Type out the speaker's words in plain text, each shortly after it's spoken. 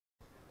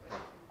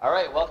All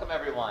right, welcome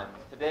everyone.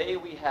 Today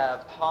we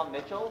have Tom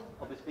Mitchell,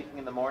 who'll be speaking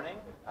in the morning.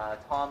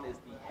 Tom is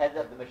the head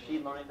of the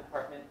machine learning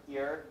department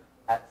here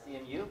at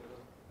CMU,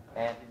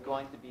 and he's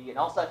going to be, and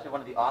also actually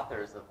one of the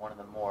authors of one of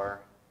the more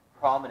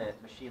prominent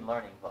machine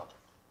learning books.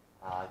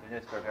 Been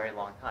doing this for a very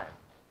long time.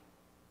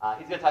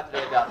 He's going to talk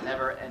today about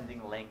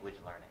never-ending language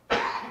learning.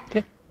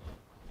 Okay,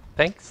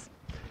 thanks.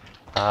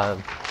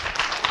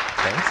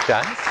 Thanks,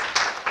 guys.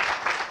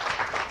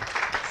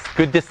 It's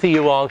good to see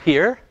you all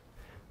here.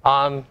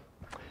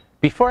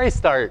 Before I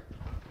start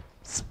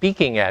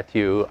speaking at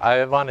you,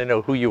 I want to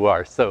know who you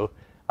are. So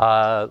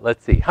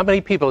let's see. How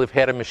many people have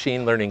had a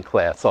machine learning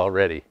class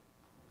already?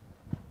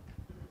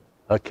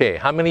 Okay.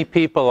 How many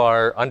people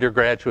are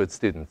undergraduate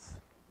students?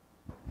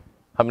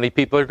 How many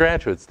people are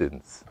graduate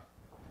students?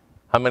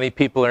 How many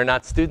people are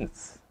not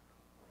students?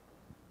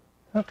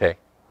 Okay.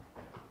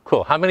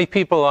 Cool. How many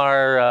people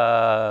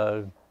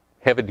are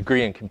have a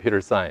degree in computer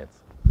science?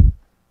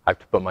 I have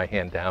to put my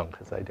hand down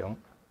because I don't.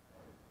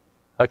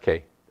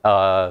 Okay.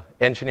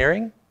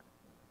 Engineering?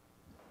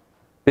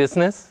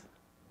 Business?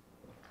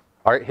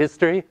 Art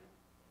history?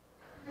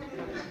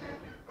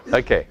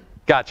 Okay,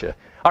 gotcha.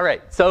 All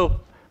right, so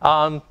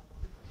I'll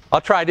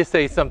try to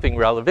say something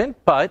relevant,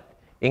 but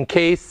in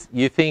case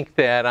you think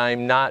that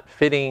I'm not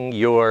fitting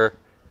your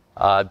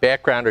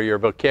background or your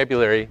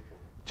vocabulary,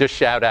 just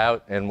shout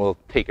out and we'll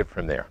take it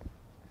from there.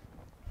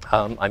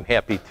 I'm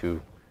happy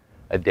to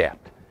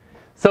adapt.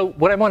 So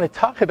what I want to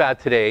talk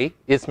about today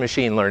is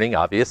machine learning,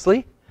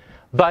 obviously.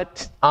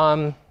 But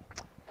I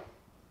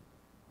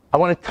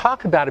want to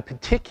talk about a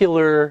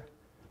particular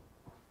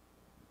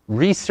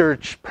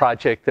research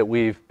project that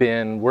we've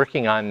been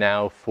working on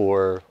now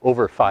for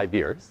over 5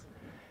 years.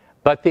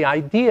 But the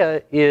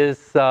idea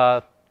is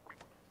the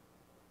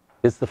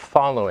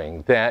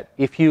following, that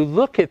if you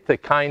look at the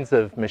kinds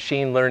of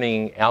machine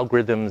learning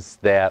algorithms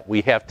that we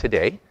have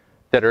today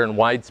that are in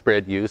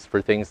widespread use for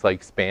things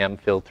like spam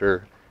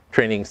filter,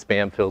 training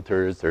spam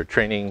filters, or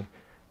training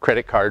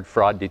credit card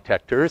fraud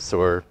detectors,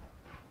 or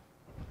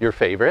your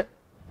favorite.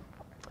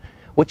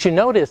 What you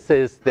notice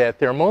is that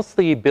they're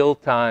mostly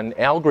built on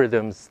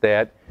algorithms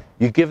that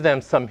you give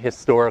them some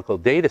historical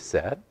data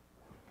set.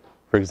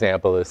 For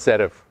example, a set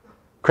of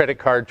credit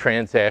card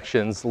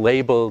transactions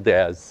labeled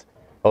as,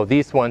 oh,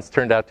 these ones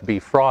turned out to be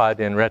fraud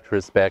in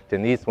retrospect,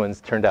 and these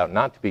ones turned out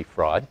not to be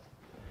fraud.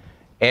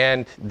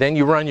 And then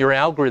you run your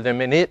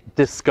algorithm, and it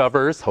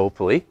discovers,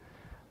 hopefully,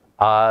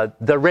 the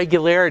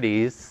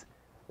regularities,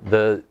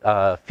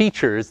 the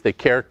features that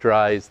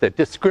characterize, that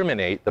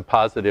discriminate the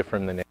positive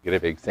from the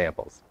negative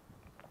examples.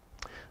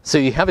 So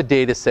you have a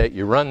data set,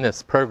 you run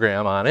this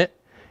program on it,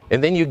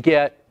 and then you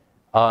get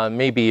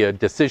maybe a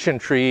decision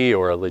tree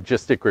or a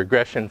logistic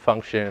regression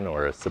function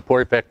or a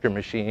support vector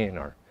machine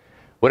or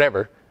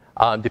whatever,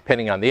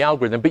 depending on the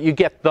algorithm, but you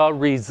get the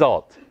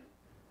result.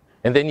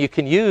 And then you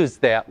can use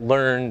that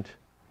learned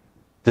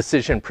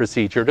decision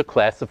procedure to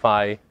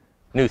classify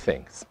new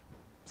things.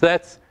 So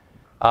that's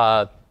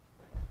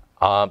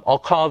I'll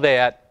call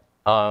that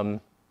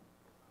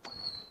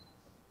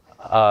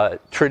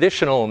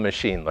traditional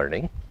machine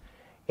learning.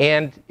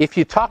 And if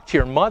you talk to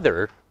your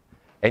mother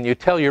and you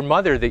tell your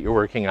mother that you're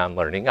working on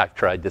learning, I've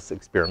tried this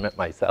experiment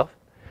myself,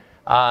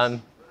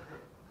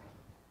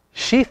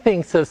 she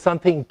thinks of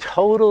something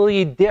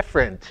totally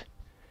different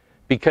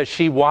because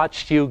she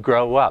watched you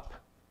grow up.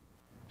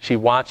 She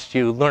watched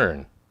you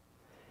learn.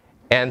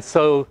 And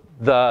so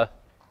the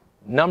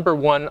number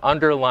one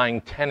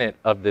underlying tenet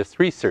of this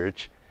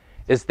research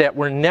is that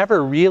we're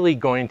never really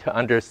going to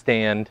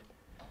understand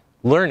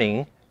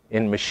learning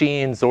in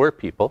machines or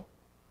people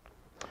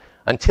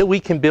until we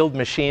can build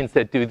machines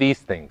that do these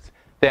things,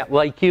 that,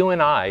 like you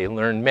and I,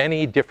 learn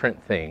many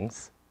different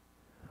things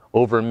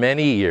over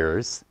many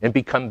years and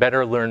become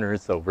better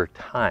learners over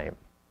time.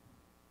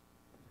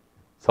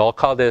 So I'll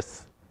call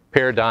this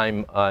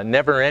paradigm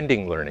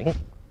never-ending learning.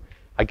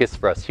 I guess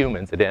for us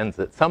humans it ends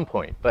at some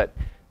point, but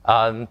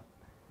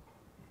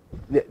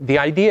the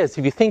idea is,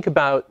 if you think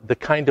about the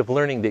kind of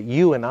learning that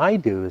you and I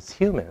do as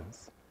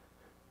humans,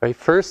 right?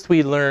 First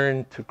we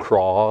learn to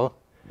crawl,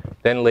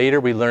 then later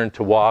we learn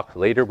to walk,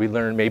 later we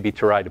learn maybe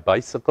to ride a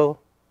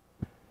bicycle.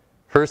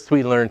 First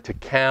we learn to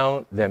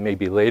count, then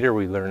maybe later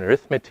we learn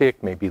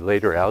arithmetic, maybe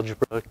later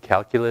algebra,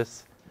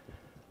 calculus.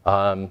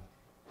 Somewhere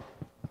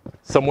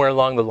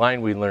along the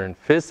line we learn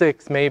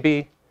physics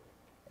maybe,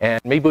 and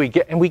maybe we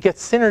get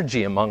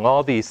synergy among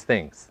all these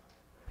things,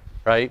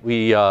 right?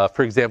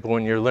 For example,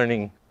 when you're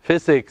learning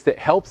physics, it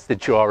helps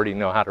that you already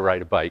know how to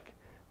ride a bike,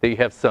 that you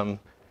have some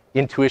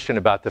intuition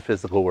about the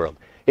physical world.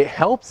 It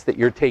helps that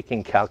you're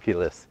taking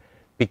calculus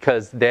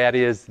because that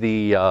is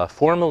the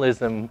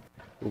formalism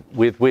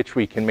with which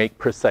we can make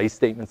precise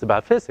statements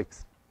about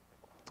physics.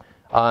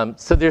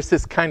 So there's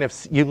this kind of,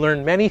 you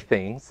learn many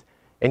things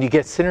and you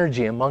get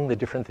synergy among the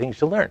different things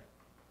you learn.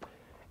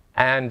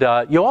 And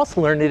you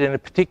also learn it in a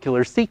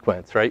particular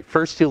sequence, right?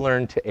 First you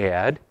learn to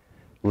add,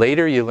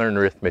 later you learn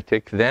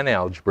arithmetic, then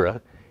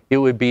algebra. It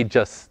would be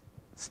just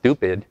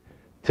stupid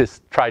to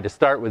try to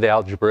start with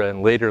algebra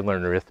and later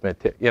learn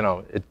arithmetic. You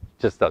know, it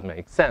just doesn't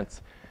make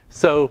sense.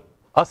 So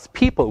us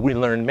people, we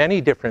learn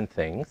many different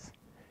things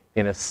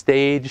in a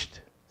staged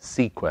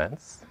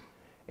sequence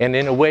and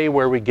in a way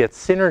where we get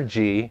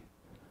synergy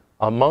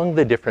among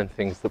the different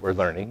things that we're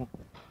learning,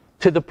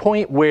 to the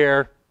point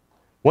where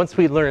once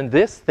we learn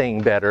this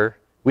thing better,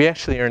 we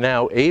actually are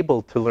now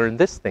able to learn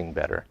this thing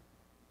better.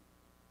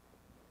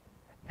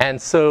 And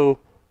so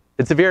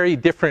it's a very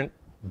different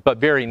but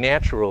very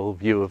natural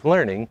view of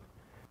learning.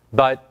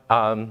 But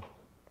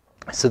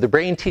so the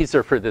brain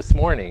teaser for this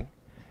morning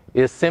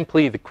is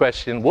simply the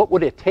question, what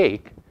would it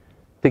take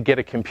to get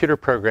a computer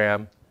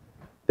program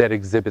that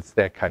exhibits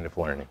that kind of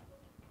learning?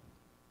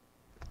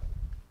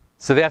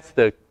 So that's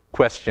the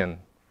question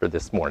for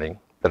this morning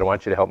that I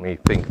want you to help me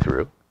think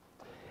through.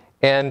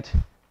 And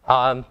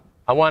I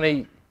want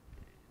to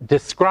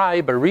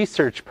describe a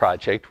research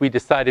project. We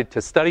decided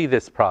to study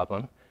this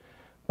problem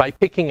by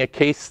picking a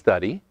case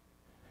study,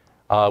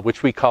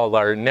 which we call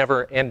our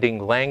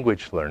never-ending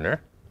language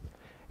learner.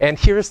 And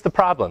here's the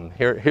problem.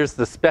 Here's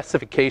the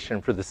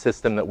specification for the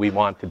system that we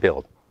want to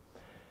build.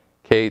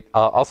 Okay,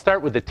 I'll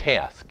start with the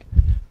task.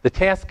 The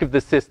task of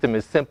the system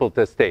is simple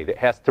to state. It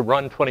has to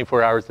run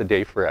 24 hours a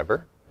day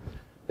forever.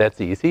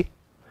 That's easy.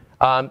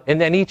 And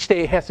then each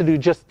day it has to do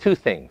just two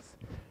things.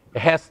 It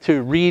has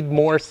to read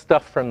more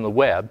stuff from the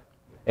web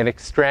and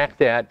extract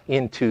that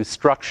into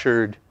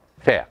structured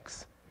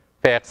facts.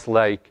 Facts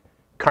like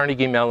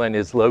Carnegie Mellon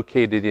is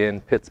located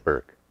in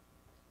Pittsburgh.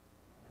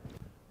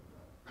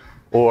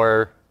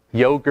 Or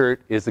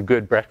yogurt is a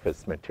good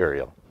breakfast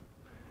material.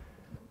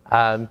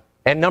 And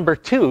number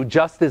two,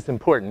 just as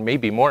important,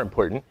 maybe more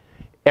important,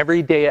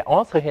 every day it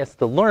also has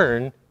to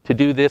learn to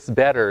do this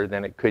better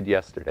than it could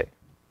yesterday.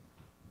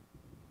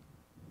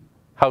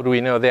 How do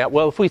we know that?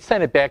 Well, if we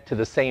send it back to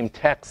the same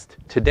text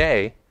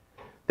today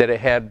that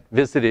it had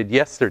visited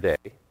yesterday,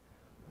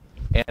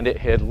 and it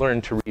had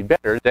learned to read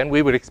better, then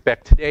we would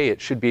expect today it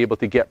should be able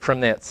to get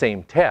from that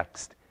same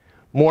text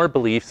more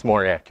beliefs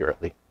more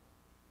accurately.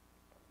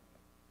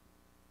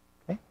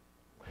 Okay?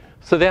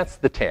 So that's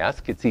the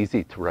task. It's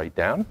easy to write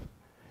down.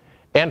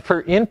 And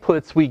for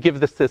inputs, we give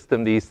the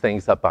system these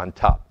things up on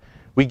top.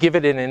 We give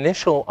it an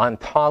initial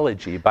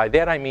ontology. By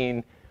that I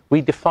mean we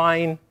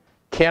define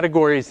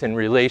categories and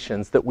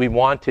relations that we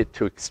want it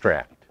to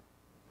extract.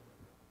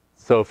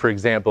 So for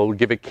example, we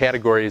give it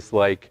categories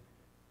like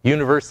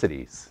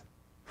universities,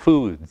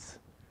 foods,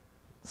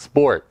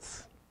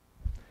 sports,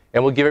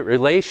 and we'll give it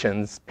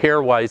relations,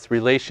 pairwise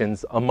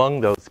relations among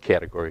those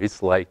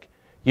categories, like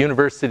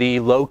university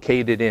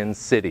located in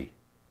city.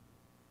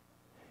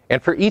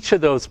 And for each of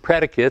those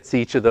predicates,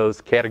 each of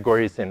those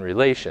categories and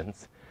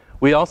relations,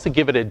 we also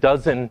give it a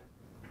dozen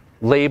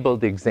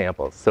labeled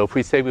examples. So if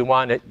we say we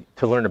want it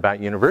to learn about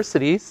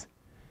universities,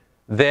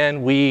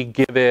 then we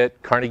give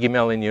it Carnegie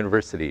Mellon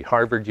University,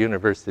 Harvard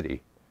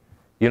University,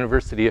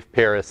 University of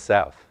Paris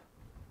South,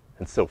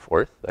 and so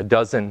forth. A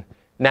dozen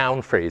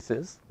noun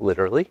phrases,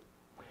 literally.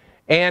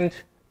 And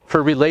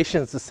for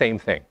relations, the same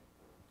thing.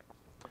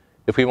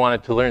 If we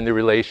wanted to learn the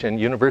relation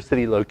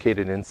university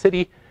located in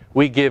city,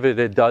 we give it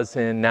a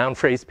dozen noun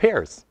phrase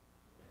pairs.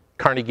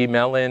 Carnegie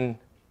Mellon,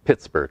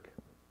 Pittsburgh,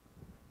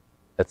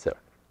 etc.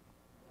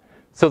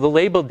 So the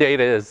labeled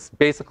data is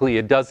basically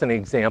a dozen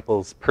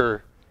examples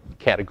per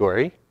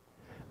category.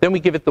 Then we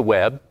give it the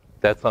web,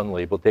 that's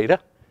unlabeled data,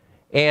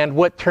 and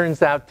what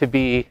turns out to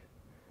be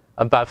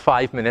about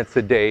 5 minutes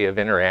a day of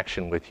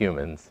interaction with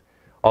humans.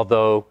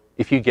 Although,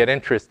 if you get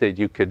interested,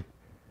 you could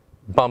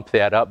bump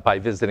that up by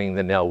visiting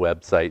the NEL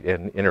website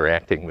and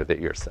interacting with it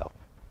yourself.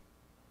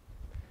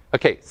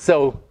 Okay,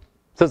 so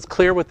it's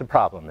clear what the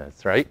problem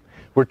is, right?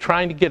 We're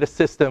trying to get a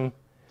system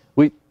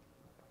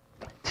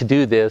to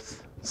do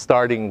this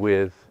starting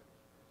with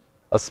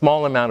a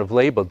small amount of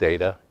labeled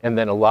data and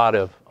then a lot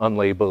of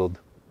unlabeled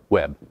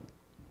web.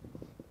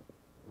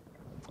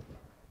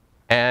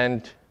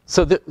 And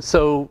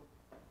so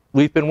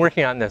we've been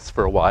working on this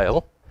for a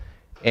while,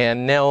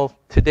 and NEL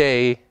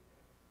today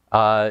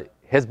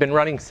has been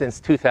running since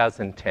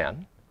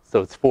 2010,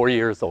 so it's 4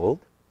 years old.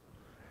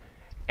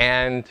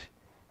 And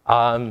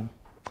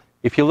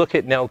if you look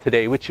at NEL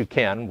today, which you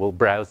can, we'll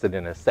browse it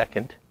in a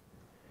second,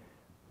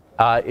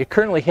 it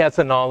currently has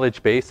a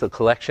knowledge base, a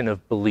collection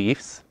of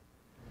beliefs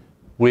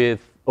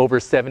with over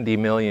 70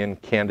 million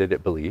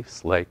candidate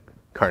beliefs, like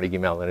Carnegie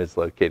Mellon is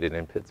located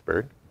in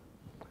Pittsburgh.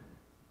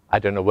 I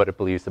don't know what it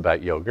believes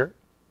about yogurt.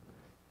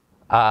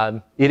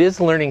 It is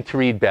learning to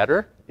read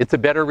better. It's a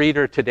better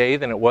reader today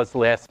than it was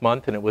last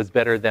month, and it was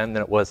better then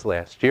than it was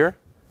last year.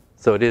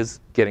 So it is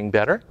getting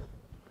better.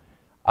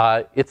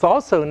 It's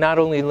also not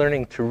only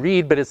learning to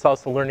read, but it's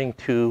also learning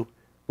to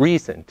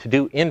reason, to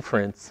do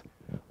inference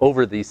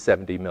over these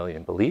 70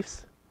 million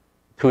beliefs,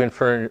 to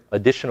infer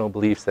additional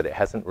beliefs that it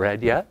hasn't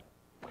read yet.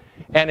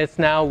 And it's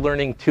now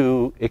learning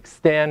to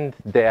extend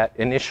that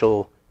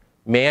initial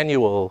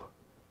manually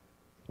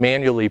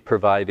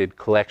provided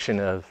collection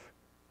of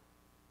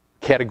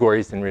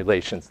categories and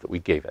relations that we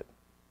gave it.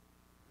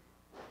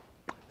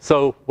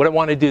 So what I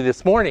want to do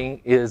this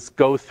morning is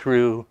go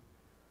through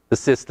the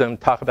system,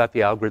 talk about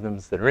the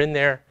algorithms that are in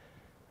there,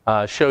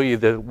 show you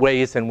the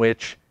ways in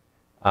which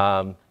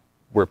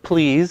we're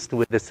pleased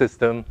with the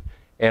system,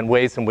 and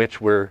ways in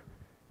which we're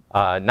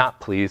not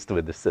pleased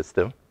with the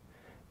system,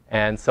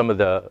 and some of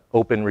the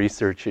open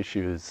research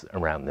issues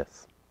around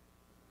this.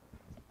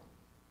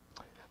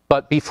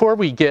 But before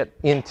we get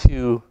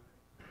into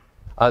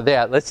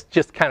that, let's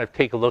just kind of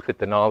take a look at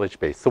the knowledge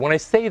base. So when I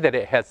say that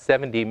it has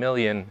 70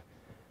 million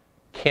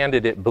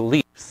candidate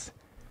beliefs,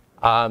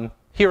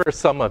 here are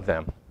some of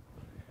them.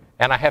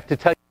 And I have to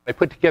tell you, when I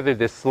put together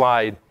this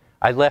slide,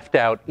 I left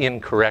out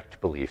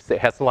incorrect beliefs. It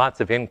has lots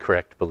of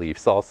incorrect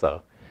beliefs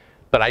also.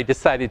 But I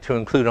decided to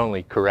include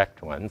only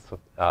correct ones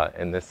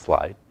in this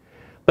slide.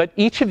 But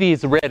each of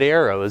these red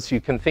arrows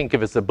you can think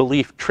of as a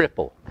belief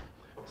triple.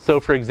 So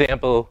for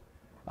example,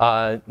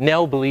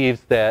 Nell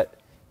believes that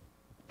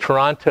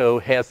Toronto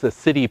has a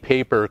city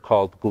paper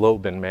called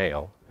Globe and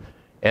Mail,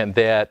 and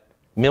that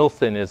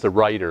Milton is a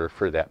writer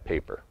for that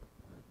paper.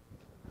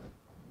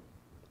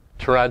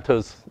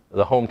 Toronto's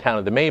the hometown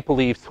of the Maple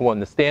Leafs, who won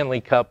the Stanley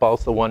Cup,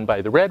 also won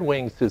by the Red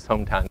Wings, whose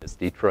hometown is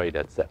Detroit,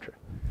 etc.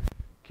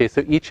 Okay,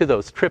 so each of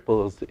those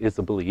triples is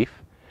a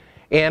belief.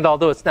 And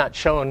although it's not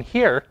shown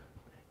here,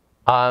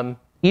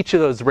 each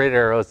of those red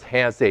arrows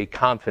has a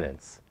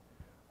confidence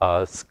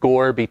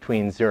score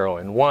between 0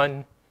 and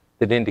 1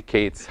 that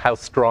indicates how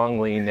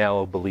strongly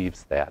Nell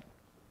believes that.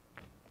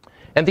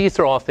 And these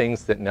are all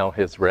things that Nell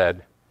has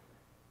read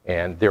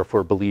and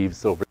therefore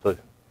believes over the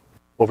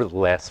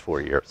last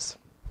 4 years.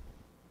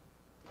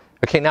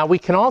 Okay, now we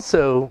can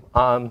also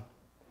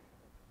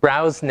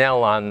browse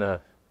Nell on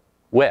the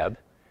web.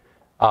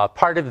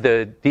 Part of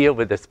the deal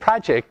with this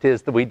project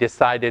is that we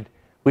decided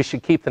we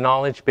should keep the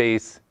knowledge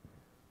base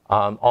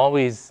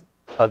always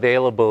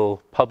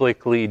available,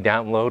 publicly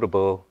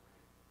downloadable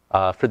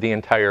for the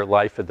entire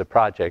life of the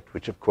project,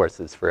 which of course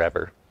is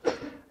forever.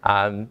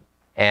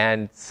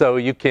 And so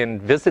you can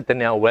visit the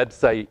Nell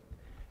website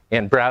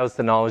and browse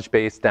the knowledge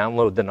base,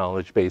 download the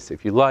knowledge base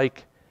if you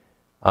like,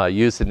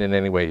 use it in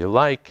any way you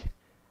like.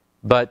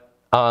 But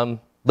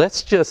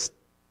let's just,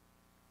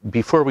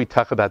 before we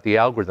talk about the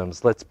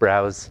algorithms, let's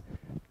browse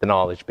the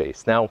knowledge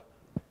base. Now,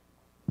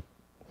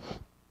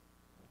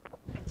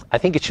 I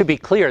think it should be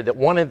clear that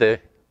one of the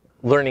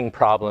learning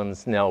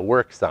problems Nell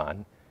works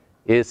on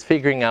is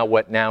figuring out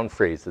what noun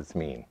phrases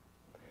mean.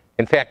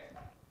 In fact,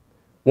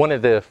 one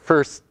of the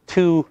first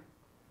 2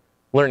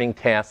 learning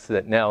tasks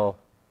that Nell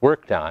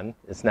worked on,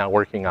 is now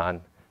working on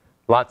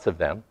lots of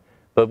them,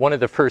 but one of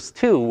the first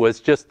 2 was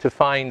just to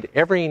find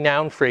every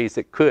noun phrase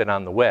it could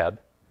on the web.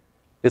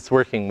 It's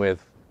working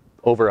with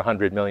over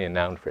 100 million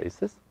noun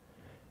phrases.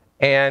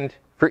 And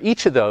for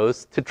each of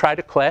those, to try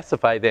to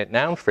classify that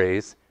noun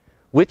phrase,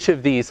 which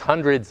of these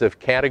hundreds of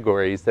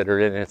categories that are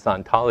in its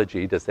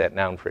ontology does that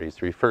noun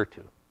phrase refer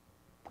to?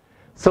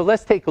 So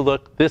let's take a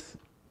look this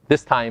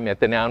time at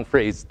the noun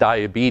phrase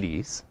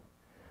diabetes.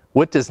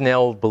 What does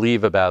Nell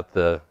believe about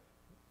the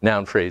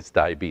noun phrase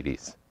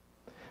diabetes?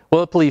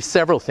 Well, it believes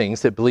several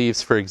things. It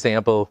believes, for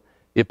example,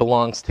 it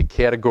belongs to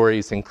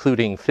categories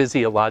including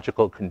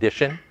physiological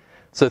condition.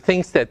 So it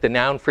thinks that the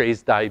noun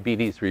phrase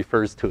diabetes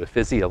refers to a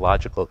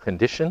physiological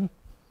condition.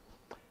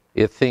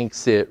 It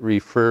thinks it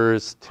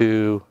refers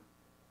to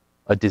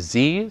a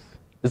disease.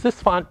 Is this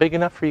font big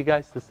enough for you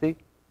guys to see?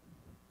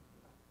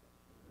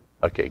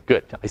 Okay,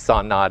 good. I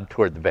saw a nod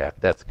toward the back.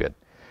 That's good.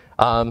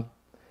 It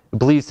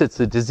believes it's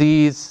a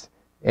disease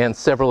and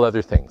several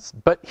other things.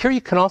 But here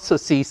you can also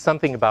see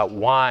something about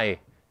why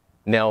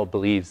Nell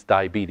believes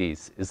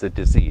diabetes is a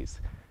disease.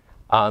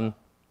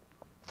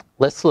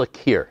 Let's look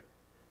here.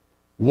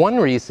 One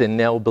reason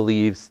Nell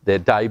believes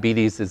that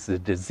diabetes is a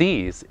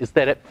disease is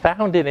that it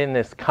found it in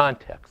this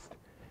context.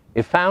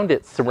 It found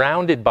it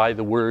surrounded by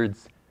the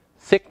words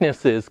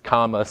sicknesses,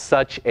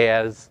 such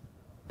as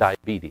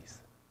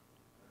diabetes.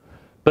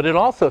 But it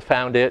also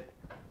found it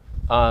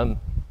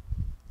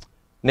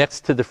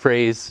next to the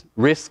phrase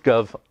risk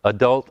of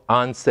adult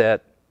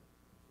onset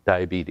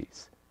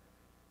diabetes,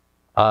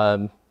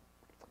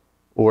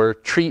 or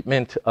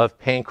treatment of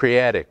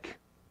pancreatic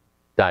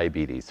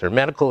diabetes, or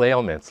medical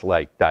ailments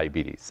like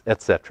diabetes,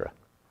 etc.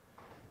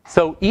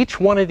 So each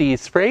one of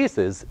these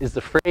phrases is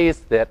a phrase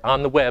that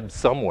on the web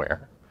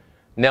somewhere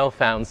Nell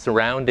found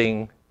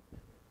surrounding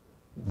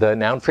the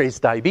noun phrase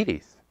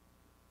diabetes.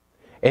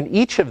 And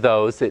each of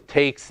those it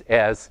takes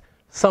as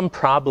some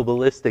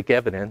probabilistic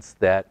evidence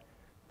that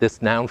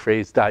this noun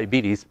phrase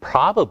diabetes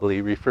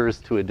probably refers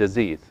to a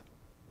disease.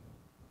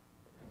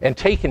 And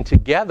taken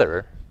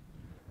together,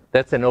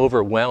 that's an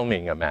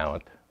overwhelming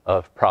amount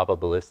of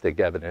probabilistic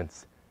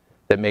evidence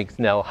that makes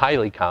Nell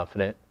highly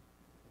confident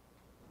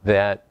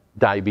that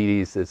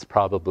diabetes is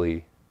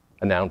probably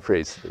a noun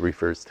phrase that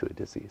refers to a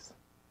disease.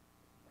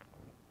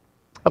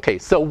 Okay,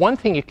 so one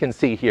thing you can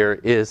see here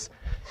is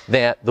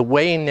that the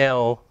way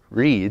Nell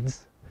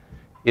reads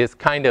is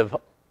kind of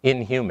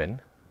inhuman,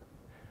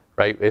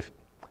 right? If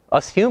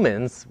us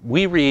humans,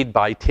 we read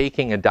by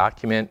taking a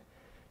document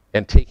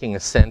and taking a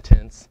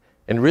sentence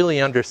and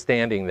really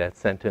understanding that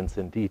sentence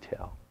in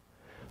detail.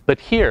 But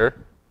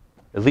here,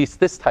 at least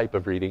this type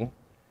of reading,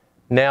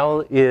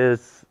 Nell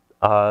is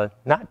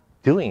not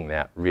doing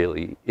that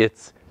really.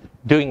 It's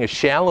doing a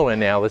shallow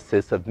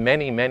analysis of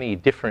many, many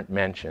different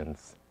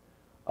mentions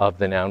of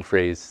the noun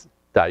phrase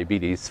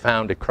diabetes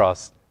found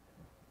across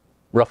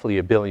roughly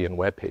 1 billion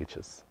web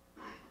pages.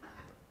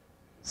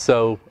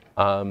 So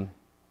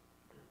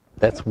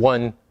that's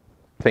one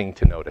thing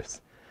to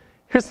notice.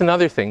 Here's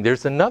another thing.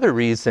 There's another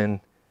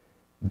reason,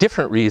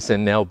 different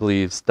reason Nell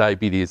believes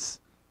diabetes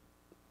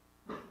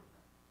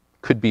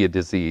could be a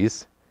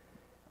disease.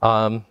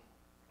 And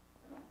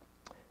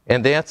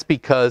that's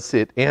because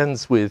it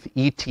ends with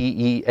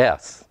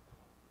ETES.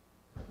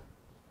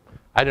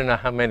 I don't know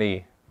how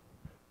many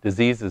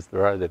diseases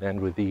there are that end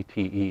with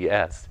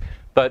ETES.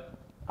 But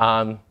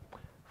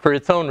for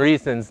its own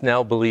reasons,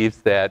 Nell believes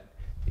that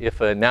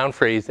if a noun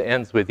phrase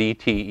ends with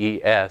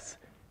ETES,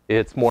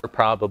 it's more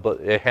probable,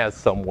 it has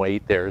some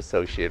weight there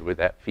associated with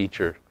that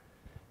feature.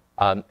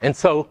 And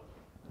so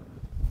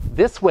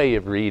this way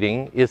of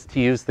reading is to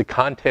use the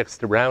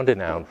context around a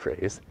noun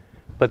phrase.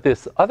 But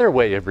this other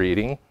way of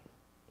reading,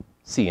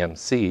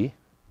 CMC,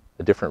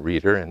 a different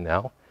reader in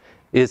Nell,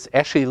 is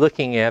actually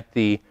looking at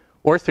the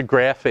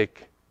orthographic,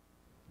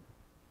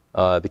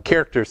 the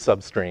character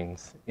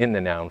substrings in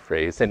the noun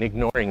phrase and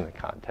ignoring the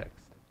context.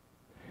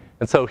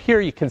 And so here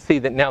you can see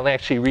that Nell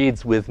actually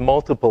reads with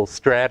multiple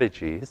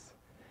strategies,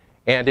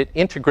 and it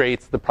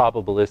integrates the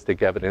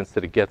probabilistic evidence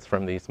that it gets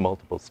from these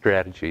multiple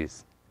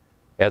strategies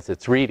as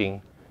it's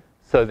reading,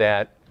 so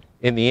that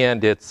in the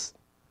end it's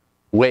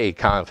way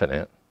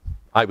confident,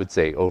 I would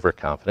say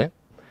overconfident,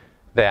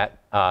 that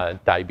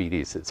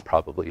diabetes is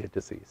probably a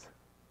disease.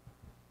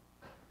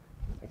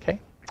 Okay?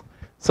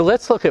 So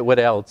let's look at what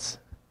else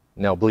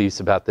Nell believes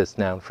about this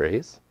noun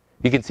phrase.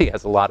 You can see it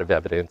has a lot of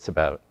evidence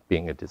about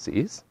being a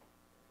disease.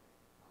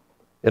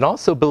 It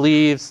also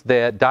believes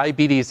that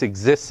diabetes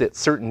exists at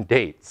certain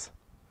dates.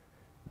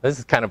 This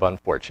is kind of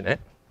unfortunate.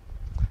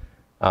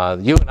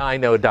 You and I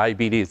know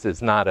diabetes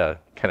is not a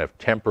kind of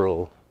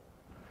temporal,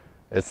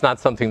 it's not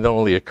something that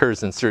only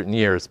occurs in certain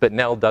years, but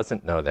Nell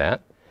doesn't know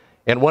that.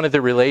 And one of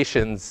the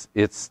relations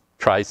it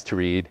tries to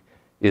read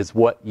is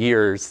what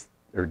years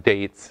or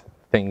dates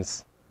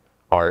things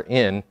are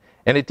in.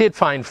 And it did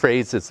find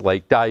phrases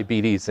like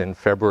diabetes in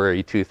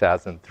February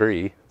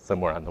 2003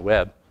 somewhere on the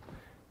web.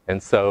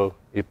 And so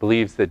it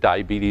believes that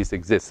diabetes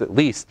exists at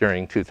least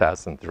during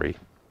 2003.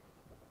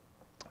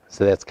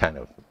 So that's kind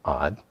of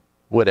odd.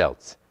 What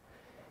else?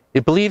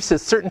 It believes that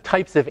certain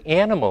types of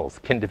animals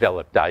can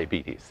develop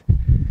diabetes.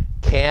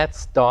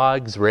 Cats,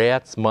 dogs,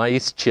 rats,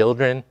 mice,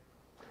 children.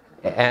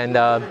 And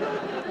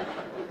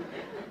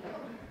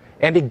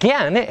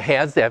again, it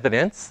has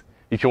evidence.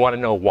 If you want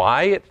to know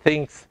why it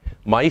thinks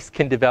mice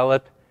can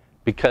develop,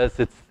 because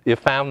it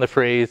found the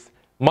phrase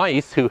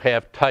mice who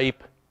have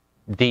type,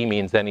 D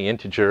means any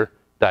integer,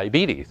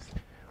 diabetes,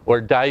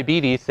 or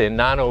diabetes in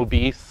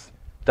non-obese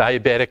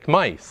diabetic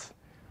mice,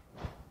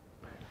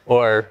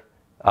 or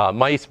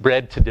mice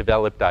bred to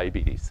develop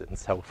diabetes, and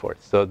so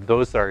forth. So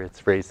those are its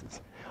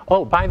phrases.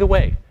 Oh, by the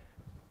way,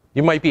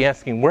 you might be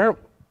asking, where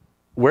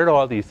do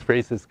all these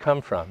phrases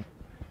come from?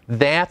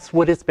 That's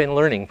what it's been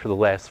learning for the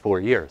last 4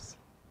 years.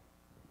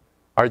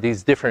 Are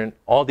these different,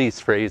 all these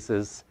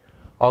phrases,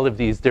 all of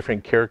these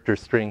different character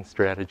string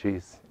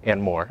strategies,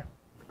 and more.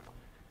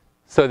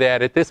 So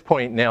that at this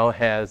point Nell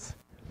has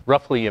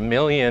roughly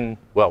millions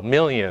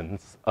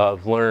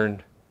of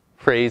learned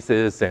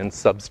phrases and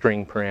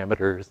substring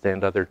parameters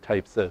and other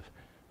types of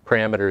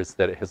parameters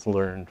that it has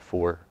learned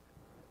for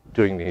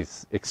doing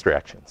these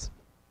extractions.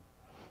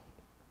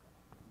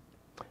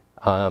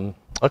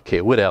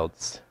 Okay, what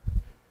else?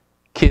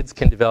 Kids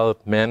can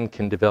develop, men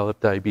can develop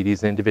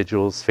diabetes,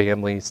 individuals,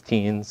 families,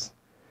 teens.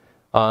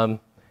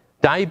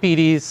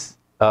 Diabetes,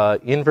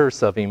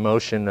 inverse of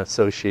emotion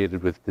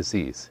associated with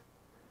disease.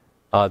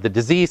 The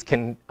disease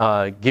can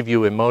give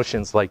you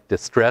emotions like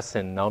distress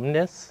and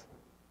numbness,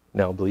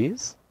 Nell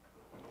believes.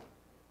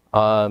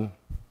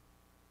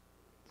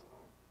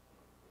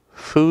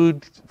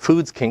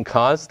 Foods can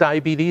cause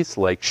diabetes,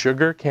 like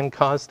sugar can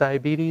cause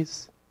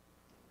diabetes,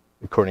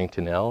 according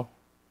to Nell.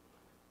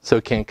 So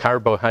can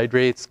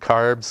carbohydrates,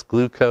 carbs,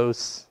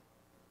 glucose,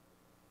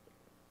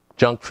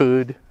 junk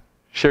food,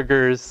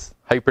 sugars,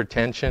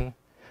 hypertension.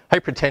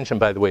 Hypertension,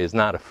 by the way, is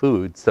not a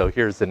food, so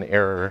here's an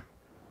error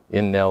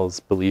in Nell's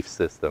belief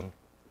system.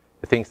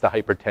 It thinks the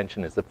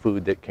hypertension is a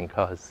food that can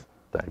cause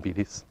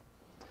diabetes.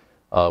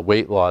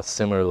 Weight loss,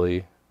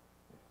 similarly,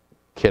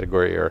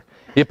 category error.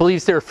 It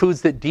believes there are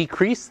foods that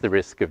decrease the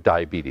risk of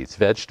diabetes.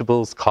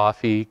 Vegetables,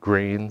 coffee,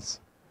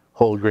 grains,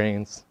 whole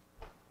grains.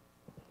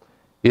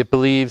 It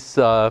believes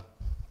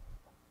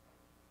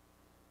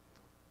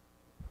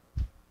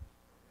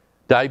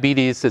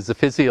diabetes is a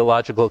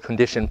physiological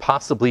condition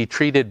possibly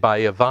treated by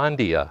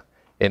Avandia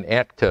and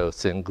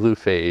Actose and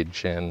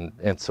Gluphage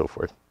and so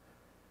forth.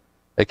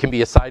 It can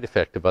be a side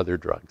effect of other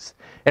drugs.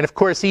 And of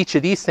course, each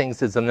of these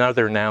things is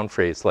another noun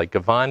phrase. Like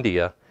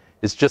Avandia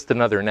is just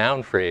another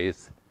noun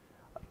phrase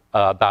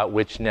about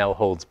which Nell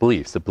holds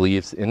beliefs. It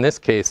believes, in this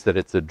case, that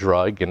it's a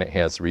drug and it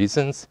has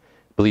reasons.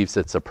 It believes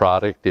it's a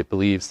product. It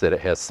believes that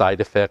it has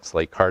side effects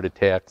like heart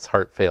attacks,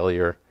 heart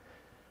failure,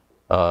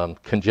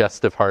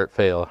 congestive heart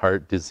failure,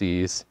 heart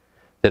disease,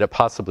 that it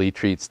possibly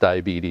treats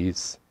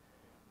diabetes,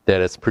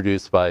 that is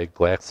produced by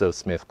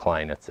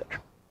GlaxoSmithKline,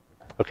 etc.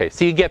 Okay,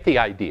 so you get the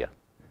idea.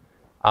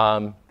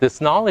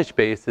 This knowledge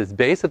base is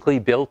basically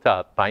built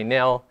up by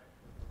Nell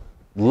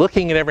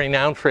looking at every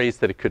noun phrase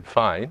that it could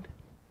find,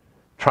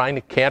 trying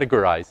to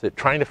categorize it,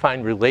 trying to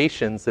find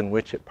relations in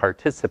which it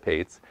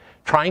participates,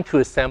 trying to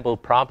assemble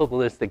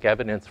probabilistic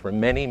evidence from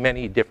many,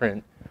 many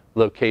different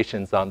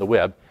locations on the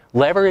web,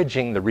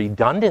 leveraging the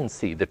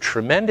redundancy, the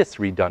tremendous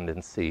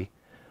redundancy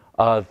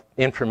of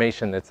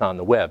information that's on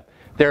the web.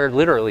 There are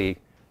literally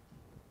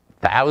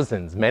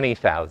thousands, many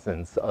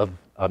thousands of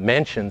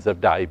mentions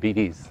of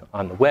diabetes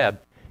on the web,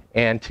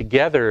 and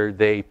together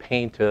they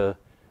paint a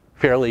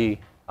fairly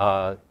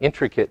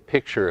intricate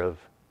picture of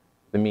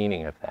the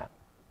meaning of that.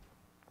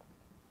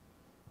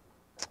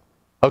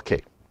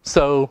 Okay,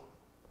 so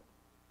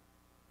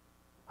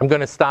I'm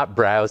going to stop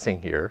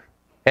browsing here.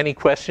 Any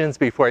questions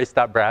before I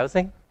stop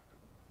browsing?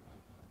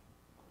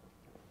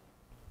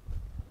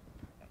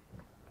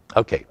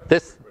 Okay,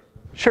 this,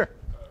 sure.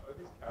 Are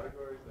these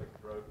categories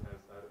like growth and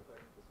side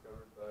effects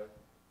discovered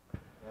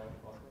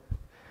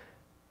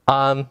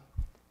by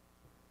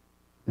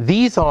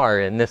These are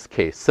in this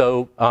case.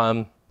 So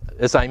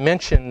as I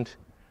mentioned,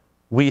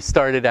 we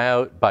started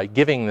out by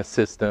giving the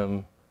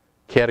system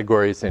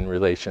categories and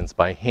relations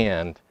by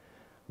hand,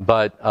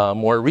 but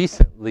more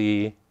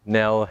recently,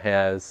 Nell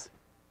has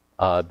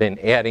been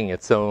adding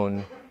its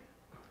own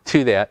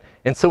to that.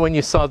 And so when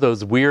you saw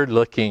those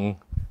weird-looking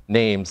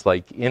names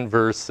like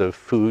inverse of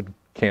food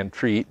can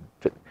treat,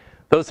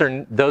 those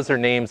are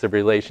names of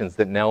relations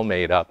that Nell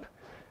made up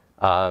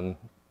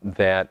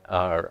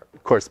that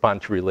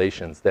correspond to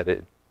relations that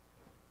it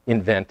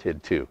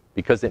invented too,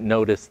 because it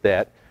noticed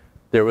that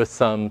there was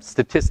some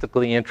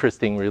statistically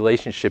interesting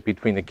relationship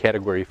between the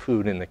category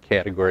food and the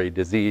category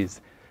disease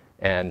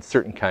and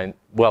certain kind,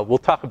 well, we'll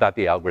talk about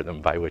the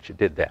algorithm by which it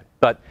did that.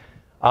 But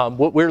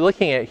what we're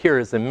looking at here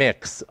is a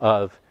mix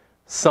of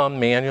some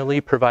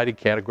manually provided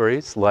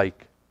categories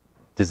like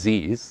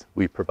disease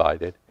we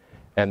provided,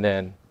 and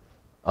then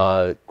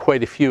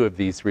quite a few of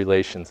these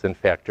relations, in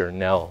fact, are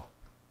Nell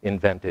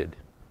invented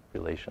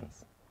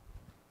relations.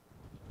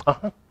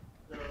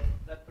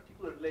 That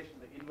particular relation,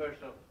 the inverse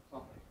of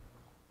something,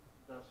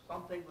 the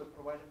something was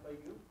provided by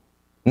you?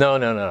 No.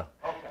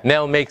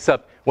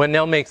 Okay. When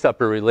Nell makes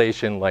up a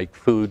relation like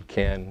food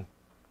can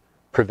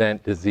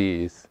prevent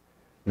disease,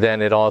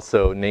 then it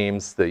also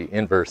names the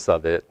inverse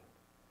of it.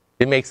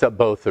 It makes up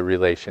both the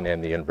relation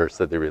and the inverse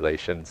of the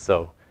relation.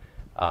 So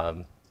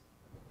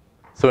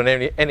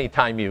any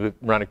time you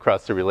run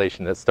across a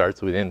relation that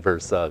starts with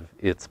inverse of,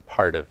 it's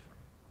part of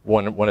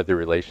one of the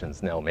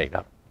relations Nell made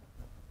up.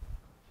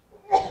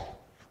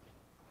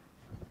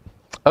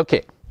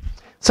 Okay,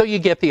 so you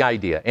get the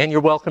idea, and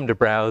you're welcome to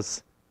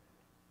browse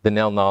the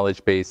Nell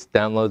knowledge base,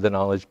 download the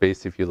knowledge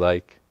base if you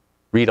like,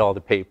 read all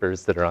the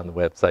papers that are on the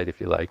website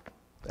if you like,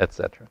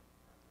 etc.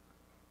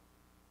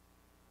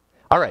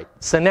 All right,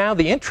 so now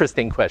the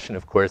interesting question,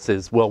 of course,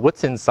 is, well,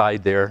 what's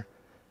inside there?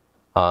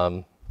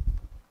 How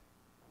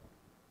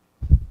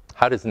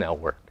does Nell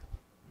work?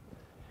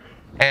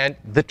 And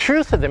the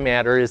truth of the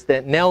matter is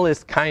that Nell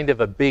is kind of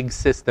a big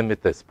system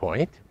at this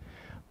point.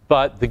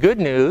 But the good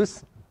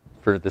news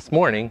for this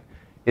morning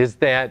is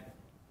that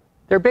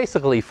there are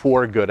basically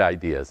 4 good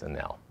ideas in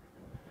Nell.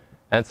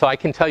 And so I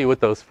can tell you what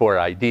those 4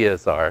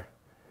 ideas are.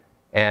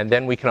 And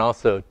then we can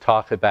also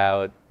talk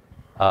about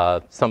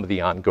some of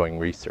the ongoing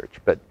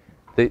research. But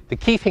the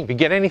key thing, to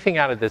get anything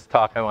out of this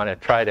talk, I want to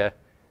try to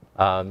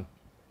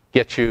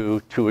get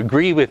you to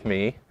agree with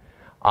me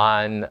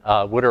on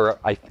what are,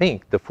 I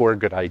think, the 4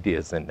 good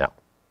ideas in Nell.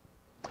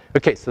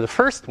 Okay, so the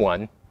first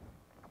one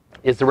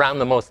is around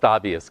the most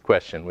obvious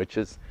question, which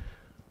is,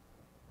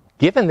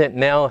 given that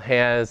Nell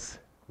has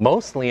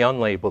mostly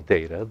unlabeled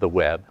data, the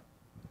web,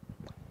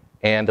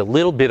 and a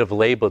little bit of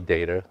labeled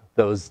data,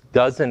 those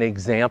dozen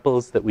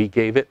examples that we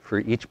gave it for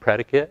each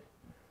predicate,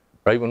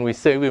 right? When we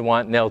say we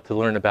want Nell to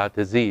learn about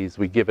disease,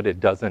 we give it a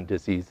dozen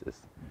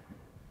diseases.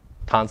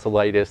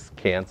 Tonsillitis,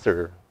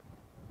 cancer,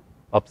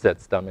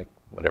 upset stomach,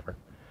 whatever.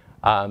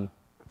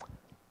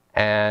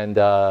 And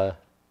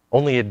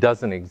only a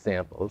dozen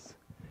examples.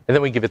 And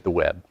then we give it the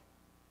web.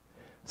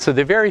 So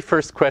the very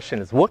first question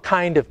is, what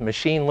kind of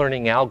machine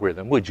learning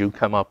algorithm would you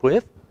come up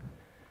with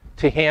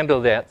to handle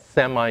that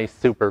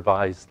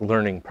semi-supervised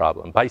learning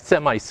problem? By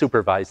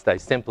semi-supervised, I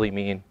simply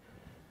mean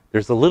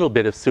there's a little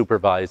bit of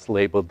supervised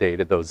labeled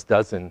data, those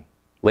dozen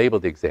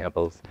labeled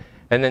examples,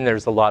 and then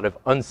there's a lot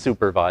of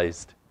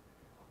unsupervised,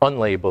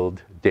 unlabeled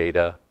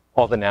data,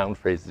 all the noun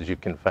phrases you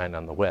can find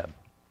on the web.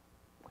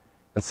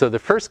 And so the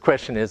first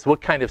question is,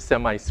 what kind of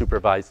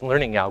semi-supervised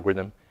learning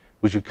algorithm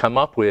would you come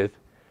up with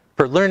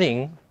for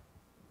learning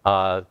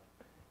to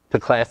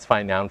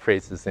classify noun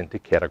phrases into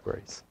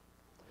categories?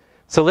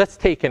 So let's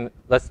take a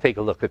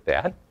look at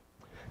that.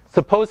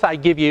 Suppose I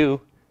give you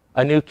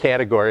a new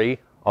category.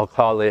 I'll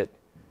call it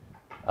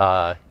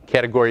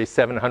category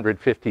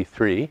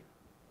 753,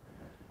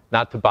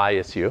 not to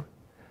bias you.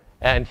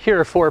 And here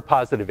are 4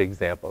 positive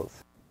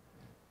examples: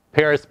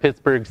 Paris,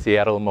 Pittsburgh,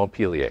 Seattle,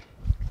 Montpellier.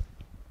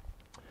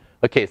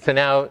 Okay, so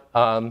now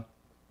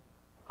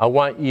I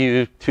want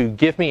you to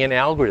give me an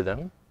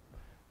algorithm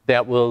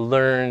that will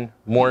learn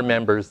more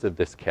members of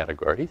this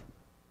category.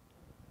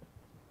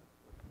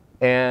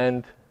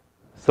 And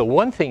so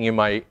one thing you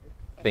might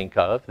think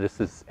of, this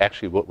is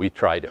actually what we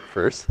tried at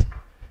first,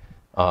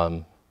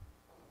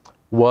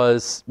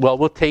 was, well,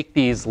 we'll take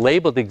these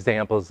labeled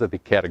examples of the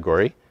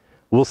category.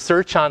 We'll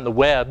search on the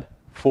web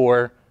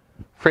for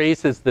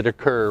phrases that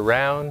occur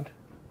around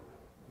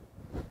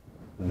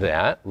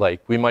that,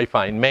 like we might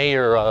find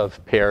mayor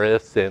of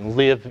Paris and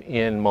live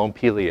in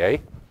Montpellier.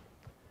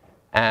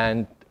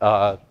 And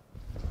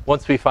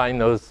once we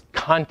find those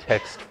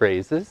context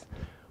phrases,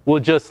 we'll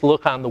just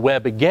look on the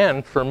web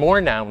again for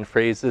more noun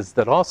phrases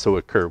that also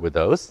occur with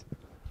those.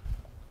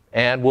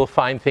 And we'll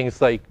find things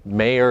like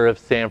mayor of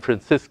San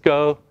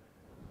Francisco,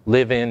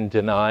 live in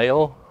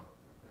denial.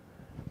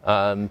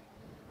 And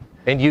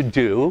you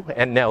do,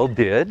 and Nell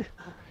did.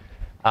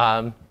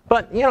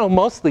 But, you know,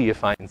 mostly you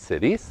find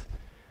cities.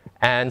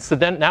 And so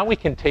then now we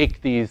can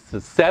take these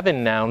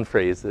 7 noun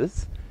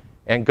phrases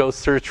and go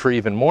search for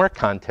even more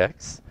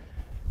context.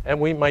 And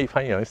we might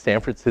find, you know, San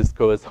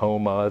Francisco is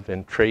home of,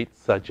 and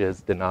traits such as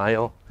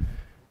denial.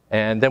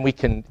 And then we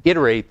can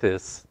iterate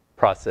this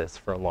process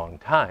for a long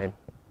time.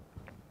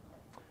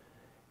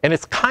 And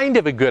it's kind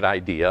of a good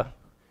idea,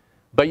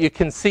 but you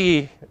can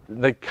see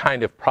the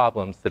kind of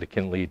problems that it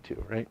can lead to,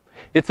 right?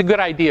 It's a good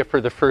idea for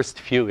the first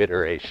few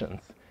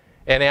iterations.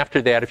 And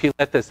after that, if you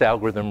let this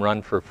algorithm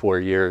run for 4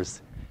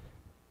 years,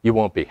 you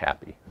won't be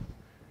happy.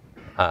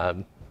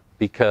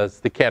 Because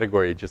the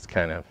category just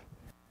kind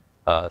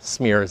of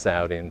smears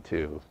out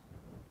into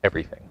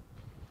everything.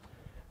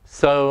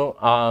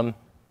 So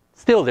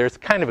still, there's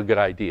kind of a good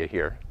idea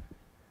here.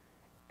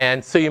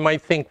 And so you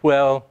might think,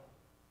 well,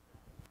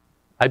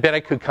 I bet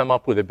I could come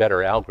up with a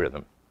better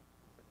algorithm.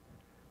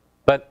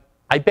 But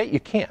I bet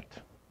you can't,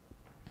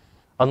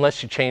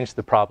 unless you change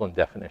the problem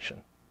definition.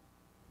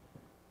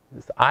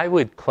 I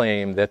would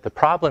claim that the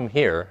problem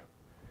here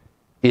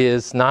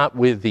is not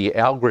with the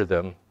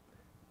algorithm,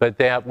 but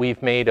that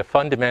we've made a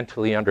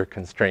fundamentally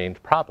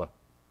under-constrained problem.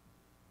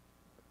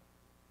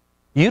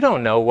 You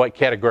don't know what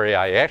category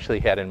I actually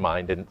had in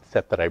mind,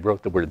 except that I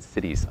wrote the word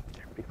cities up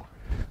there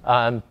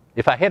before.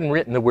 If I hadn't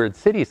written the word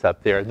cities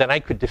up there, then I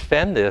could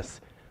defend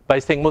this by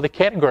saying, well, the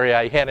category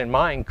I had in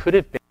mind could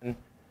have been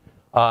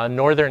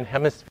Northern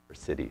Hemisphere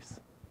cities.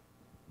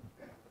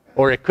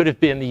 Or it could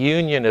have been the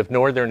union of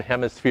Northern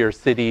Hemisphere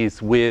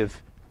cities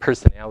with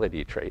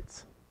personality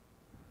traits.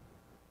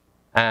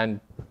 And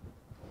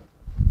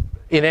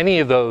in any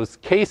of those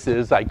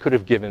cases, I could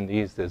have given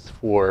these as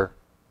 4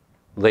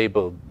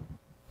 labeled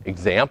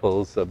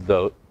examples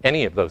of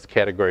any of those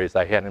categories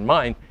I had in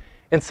mind.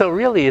 And so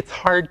really, it's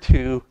hard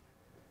to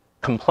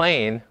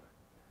complain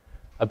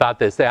about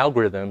this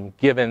algorithm,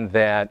 given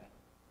that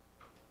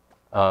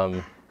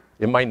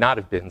it might not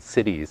have been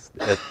cities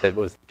that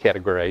was the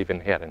category I even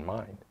had in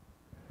mind.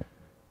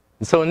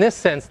 And so in this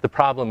sense, the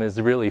problem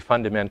is really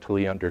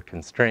fundamentally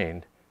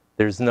under-constrained.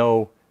 There's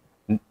no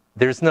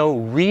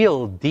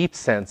real deep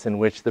sense in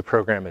which the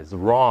program is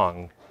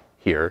wrong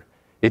here.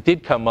 It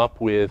did come up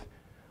with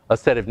a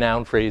set of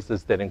noun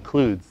phrases that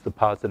includes the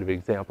positive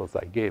examples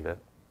I gave it.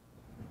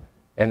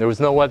 And there was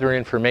no other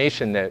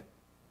information that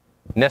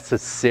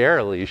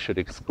necessarily should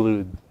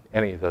exclude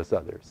any of those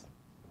others.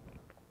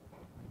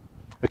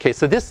 Okay,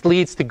 so this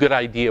leads to good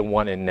idea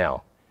 1 in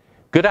Nell.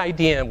 Good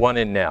idea 1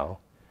 in Nell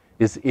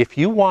is if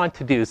you want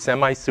to do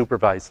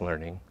semi-supervised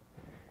learning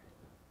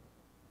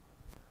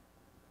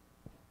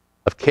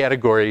of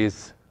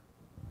categories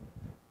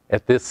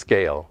at this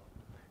scale,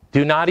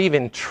 do not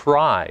even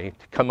try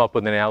to come up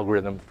with an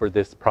algorithm for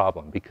this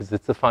problem, because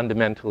it's a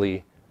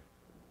fundamentally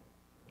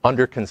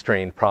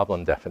under-constrained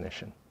problem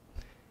definition.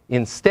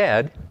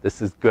 Instead,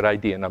 this is good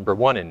idea number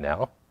 1 in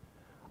Nell,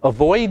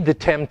 avoid the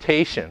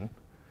temptation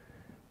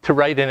to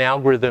write an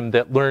algorithm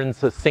that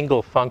learns a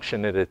single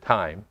function at a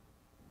time.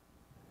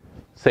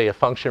 Say a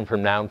function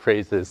from noun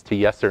phrases to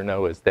yes or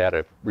no is that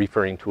of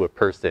referring to a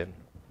person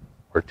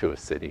or to a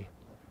city.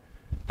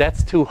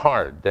 That's too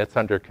hard. That's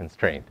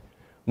under-constrained.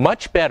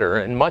 Much better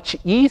and much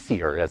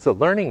easier as a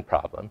learning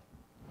problem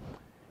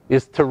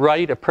is to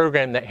write a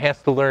program that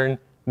has to learn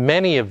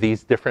many of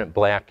these different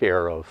black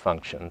arrow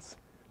functions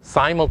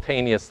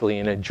simultaneously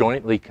in a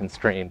jointly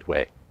constrained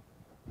way.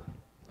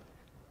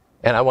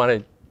 And I want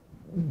to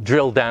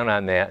drill down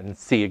on that and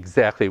see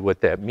exactly what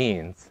that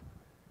means.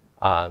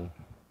 So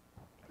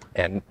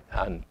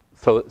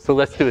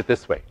let's do it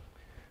this way.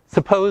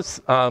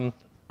 Suppose I'm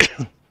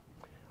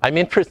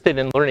interested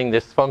in learning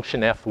this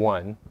function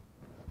f1,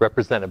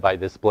 represented by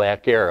this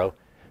black arrow,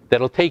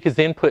 that'll take as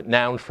input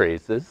noun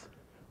phrases,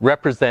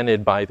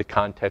 represented by the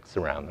context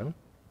around them.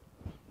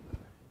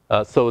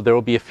 So there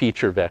will be a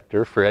feature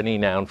vector for any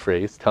noun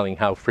phrase telling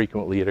how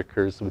frequently it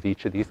occurs with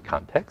each of these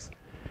contexts.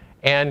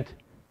 And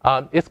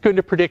it's going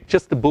to predict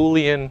just a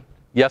Boolean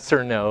yes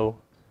or no,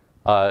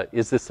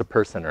 is this a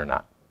person or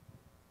not?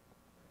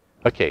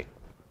 Okay,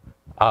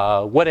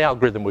 what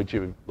algorithm would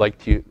you like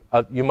to,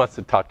 you must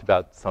have talked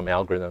about some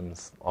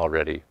algorithms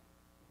already.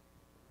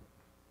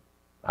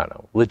 I don't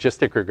know,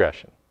 logistic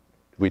regression.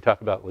 we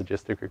talk about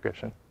logistic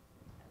regression?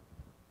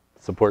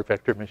 Support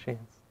vector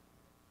machines?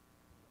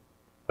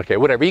 Okay,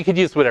 whatever. You could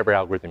use whatever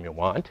algorithm you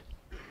want.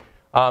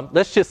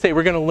 Let's just say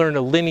we're going to learn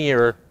a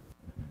linear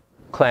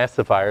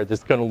classifier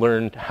that's going to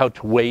learn how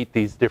to weight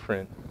these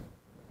different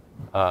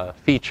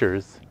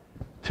features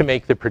to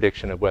make the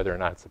prediction of whether or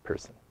not it's a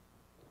person.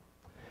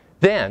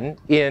 Then,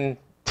 in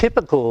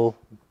typical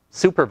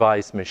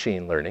supervised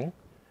machine learning,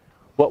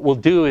 what we'll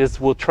do is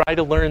we'll try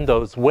to learn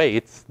those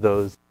weights,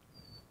 those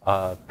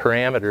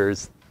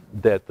parameters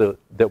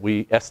that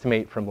we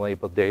estimate from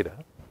labeled data.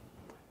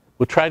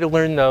 We'll try to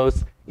learn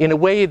those in a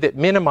way that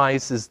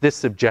minimizes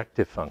this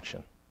objective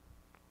function.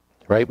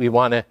 Right? We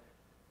want to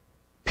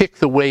pick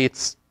the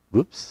weights,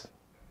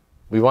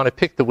 we want to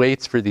pick the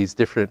weights for these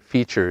different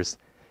features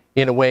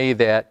in a way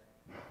that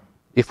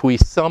if we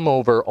sum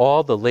over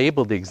all the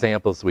labeled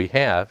examples we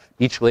have,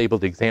 each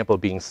labeled example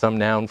being some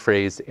noun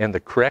phrase and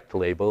the correct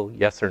label,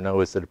 yes or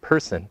no, is it a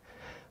person,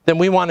 then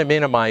we want to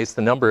minimize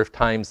the number of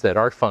times that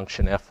our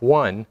function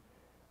f1,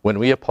 when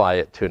we apply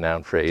it to a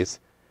noun phrase,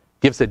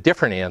 gives a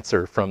different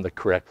answer from the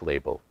correct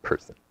label,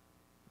 person.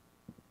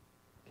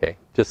 Okay,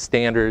 just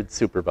standard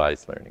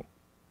supervised learning.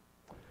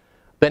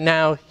 But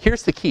now,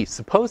 here's the key.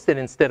 Suppose that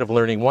instead of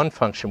learning one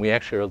function, we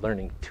actually are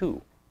learning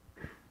two.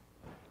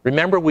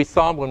 Remember we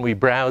saw when we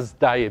browsed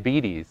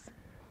diabetes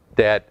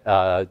that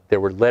there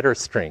were letter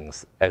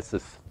strings as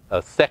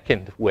a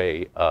second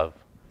way of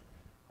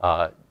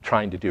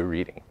trying to do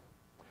reading.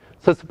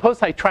 So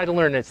suppose I try to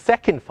learn a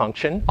second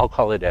function, I'll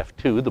call it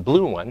f2, the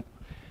blue one,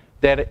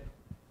 that it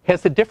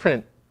has a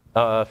different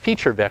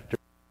feature vector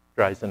that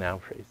drives a noun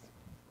phrase.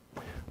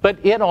 But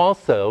it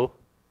also,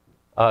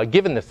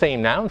 given the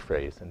same noun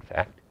phrase, in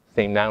fact,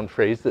 same noun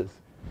phrases,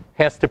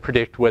 has to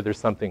predict whether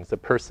something's a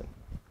person.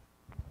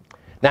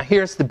 Now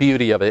here's the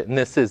beauty of it, and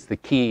this is the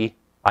key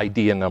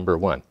idea number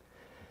one.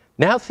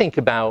 Now think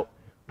about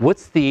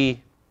what's the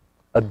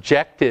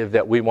objective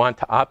that we want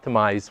to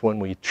optimize when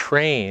we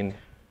train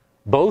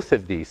both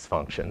of these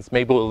functions.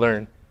 Maybe we'll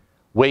learn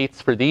weights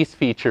for these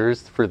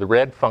features for the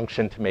red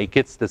function to make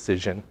its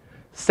decision.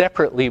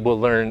 Separately, we'll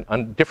learn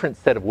a different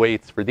set of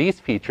weights for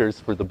these features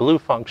for the blue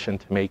function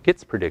to make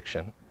its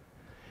prediction.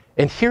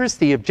 And here's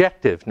the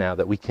objective now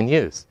that we can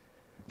use.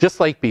 Just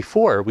like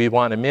before, we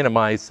want to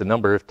minimize the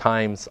number of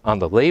times on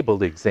the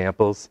labeled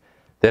examples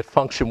that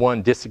function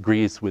 1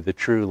 disagrees with the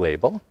true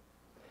label.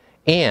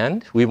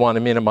 And we want to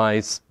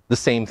minimize the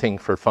same thing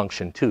for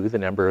function 2, the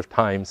number of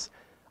times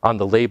on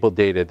the labeled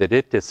data that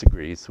it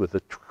disagrees with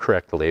the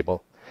correct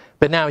label.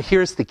 But now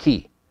here's the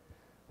key.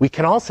 We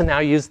can also now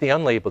use the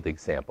unlabeled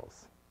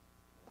examples.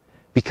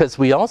 Because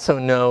we also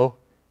know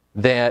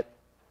that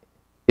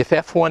if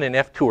f1 and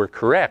f2 are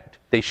correct,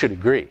 they should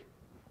agree.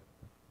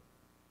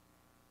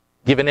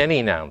 Given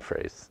any noun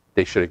phrase,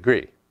 they should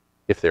agree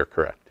if they're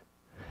correct.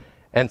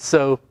 And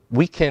so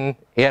we can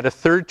add a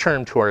third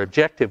term to our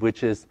objective,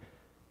 which is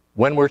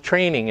when we're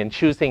training and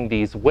choosing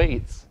these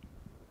weights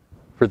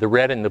for the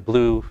red and the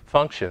blue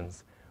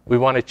functions, we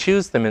want to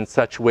choose them in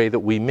such a way that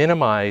we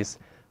minimize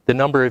the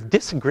number of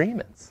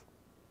disagreements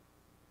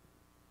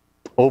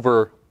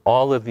over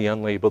all of the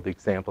unlabeled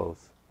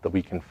examples that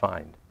we can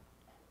find.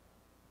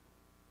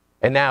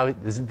 And now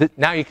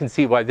you can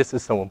see why this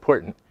is so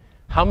important.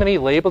 How many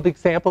labeled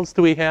examples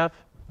do we have?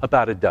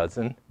 About a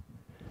dozen.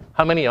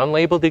 How many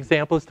unlabeled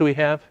examples do we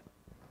have?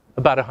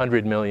 About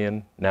 100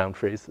 million noun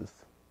phrases.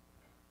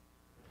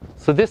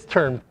 So this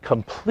term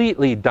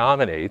completely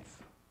dominates,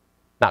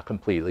 not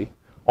completely,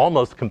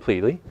 almost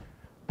completely,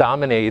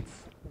 dominates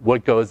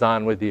what goes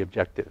on with the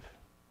objective.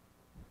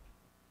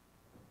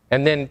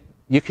 And then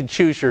you can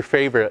choose your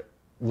favorite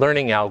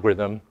learning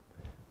algorithm,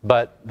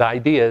 but the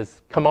idea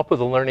is come up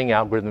with a learning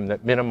algorithm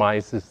that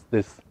minimizes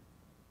this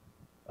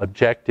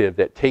objective,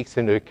 that takes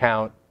into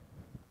account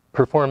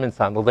performance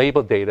on the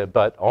labeled data,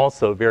 but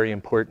also, very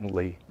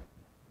importantly,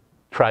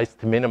 tries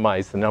to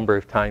minimize the number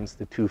of times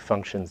the two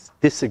functions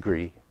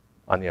disagree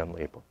on the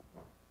unlabeled.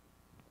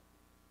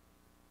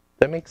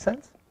 That makes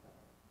sense?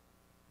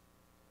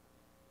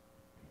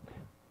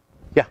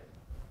 Yeah?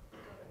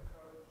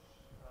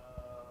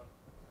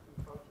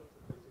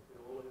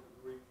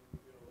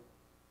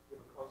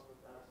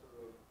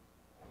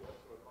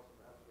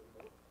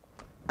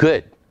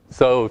 Good.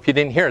 So if you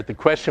didn't hear it, the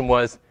question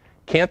was,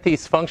 can't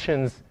these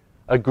functions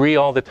agree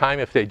all the time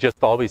if they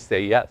just always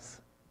say yes?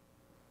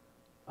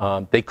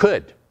 They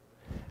could.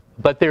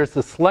 But there's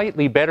a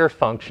slightly better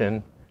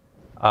function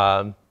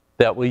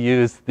that will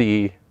use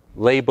the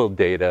labeled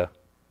data,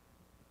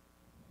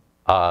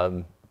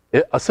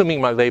 assuming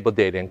my labeled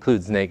data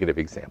includes negative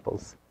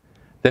examples.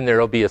 Then there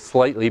will be a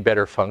slightly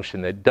better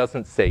function that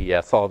doesn't say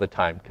yes all the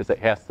time because it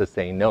has to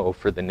say no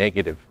for the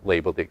negative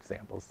labeled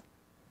examples.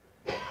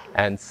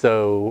 And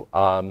so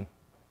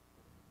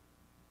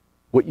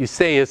what you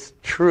say is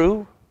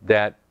true,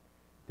 that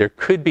there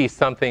could be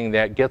something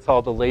that gets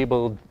all the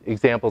labeled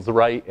examples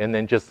right and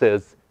then just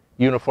says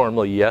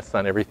uniformly yes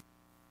on everything.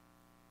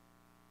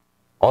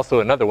 Also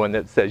another one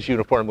that says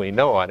uniformly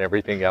no on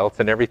everything else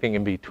and everything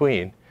in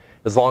between,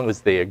 as long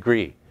as they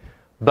agree.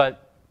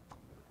 But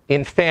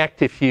in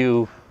fact,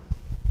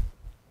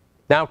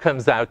 now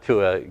comes out to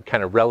a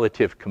kind of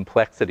relative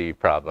complexity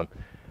problem.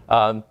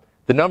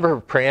 The number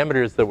of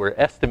parameters that we're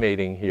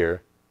estimating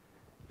here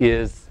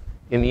is,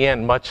 in the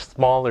end, much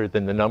smaller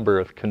than the number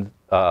of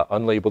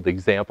unlabeled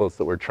examples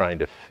that we're trying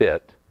to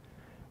fit.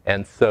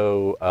 And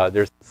so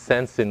there's a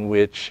sense in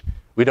which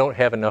we don't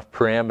have enough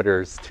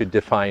parameters to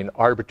define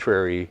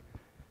arbitrary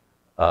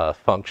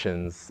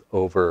functions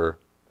over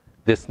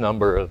this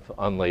number of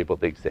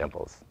unlabeled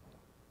examples.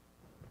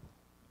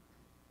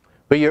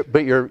 But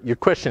your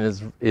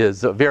question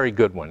is a very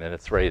good one, and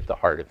it's right at the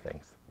heart of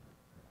things.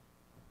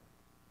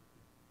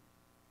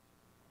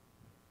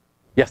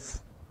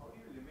 Yes? How do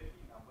you limit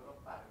the number of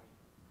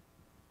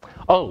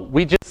parameters? Oh,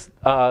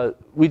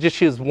 we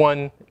just use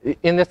one.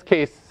 In this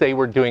case, say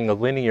we're doing a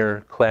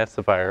linear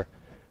classifier,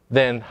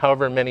 then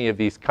however many of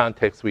these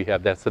contexts we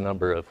have, that's the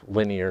number of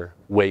linear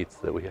weights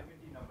that we have.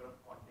 The number of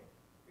contexts,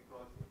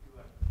 because if you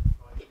are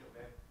calling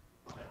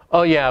your web.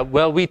 Oh yeah,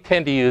 well we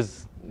tend to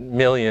use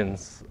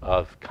millions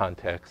of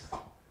contexts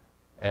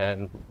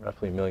and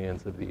roughly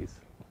millions of these.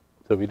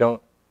 So we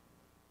don't,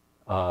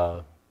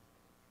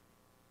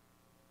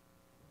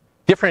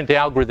 different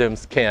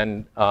algorithms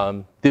can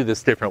do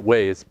this different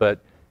ways, but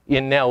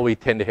in NEL we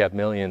tend to have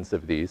millions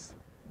of these.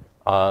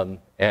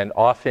 And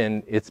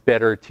often it's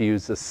better to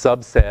use a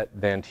subset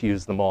than to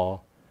use them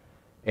all.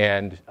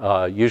 And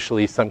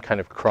usually some kind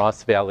of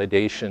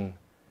cross-validation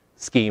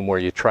scheme where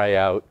you try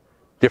out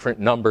different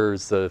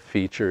numbers of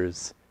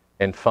features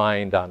and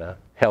find on a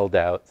held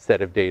out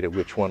set of data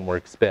which one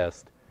works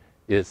best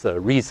is a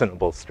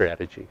reasonable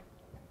strategy.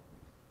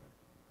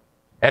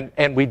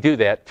 And we do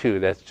that too.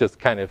 That's just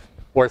kind of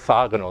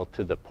orthogonal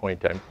to the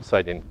point, so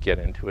I didn't get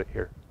into it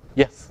here.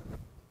 Yes?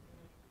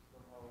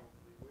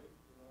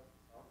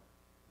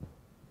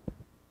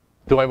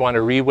 Do I want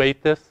to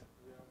reweight this?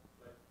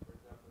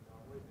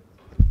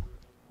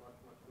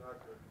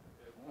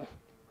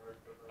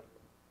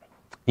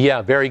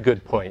 Yeah, very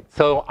good point.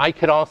 So I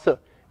could also,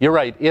 you're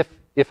right,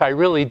 if I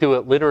really do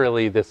it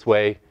literally this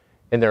way,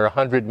 and there are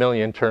 100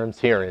 million terms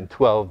here and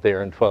 12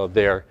 there and 12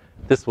 there,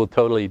 this will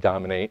totally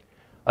dominate.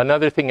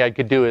 Another thing I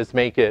could do is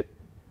make it,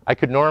 I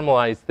could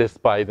normalize this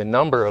by the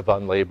number of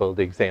unlabeled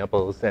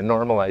examples and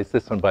normalize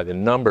this one by the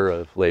number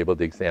of labeled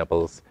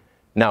examples.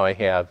 Now I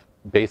have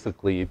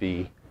basically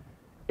the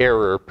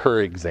error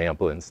per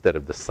example instead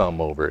of the sum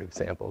over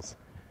examples.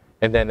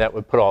 And then that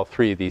would put all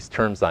three of these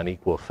terms on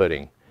equal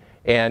footing.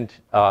 And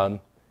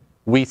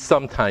we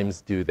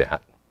sometimes do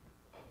that.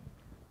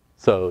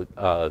 So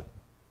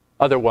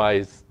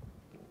otherwise,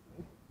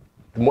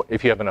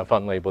 if you have enough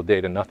unlabeled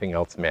data, nothing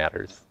else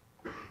matters.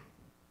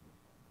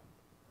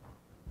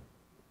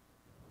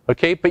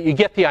 Okay, but you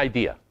get the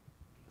idea.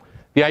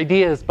 The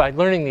idea is by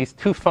learning these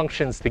two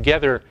functions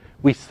together,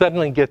 we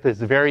suddenly get this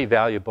very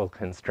valuable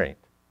constraint.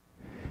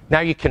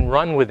 Now you can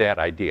run with that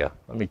idea.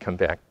 Let me come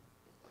back.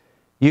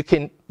 You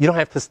don't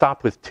have to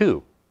stop with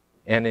two,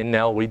 and in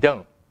NEL we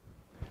don't.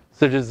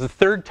 So there's a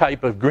third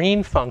type of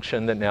green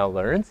function that NEL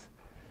learns,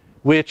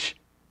 which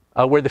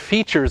where the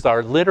features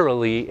are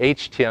literally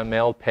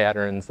HTML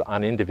patterns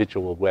on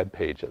individual web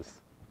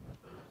pages.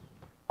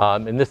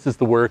 And this is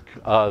the work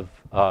of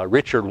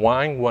Richard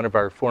Wang, one of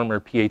our former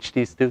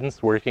PhD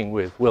students working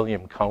with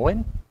William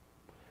Cohen.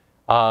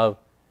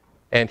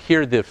 And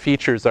here the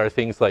features are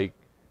things like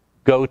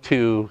go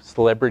to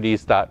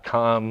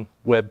celebrities.com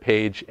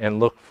webpage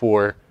and look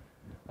for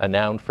a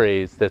noun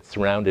phrase that's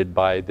surrounded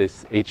by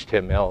this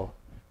HTML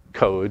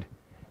code,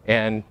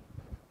 and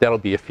that'll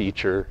be a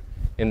feature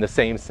in the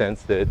same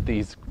sense that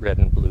these red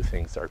and blue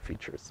things are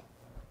features.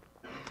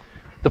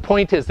 The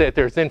point is that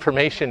there's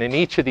information in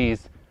each of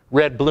these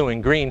red, blue,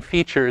 and green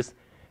features,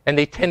 and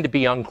they tend to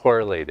be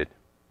uncorrelated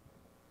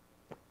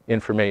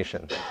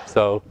information.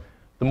 So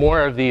the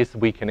more of these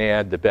we can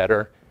add, the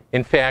better.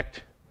 In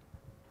fact,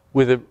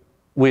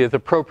 with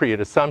appropriate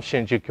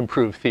assumptions, you can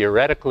prove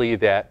theoretically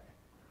that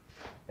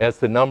as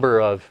the number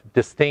of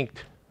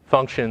distinct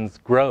functions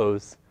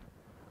grows,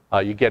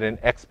 you get an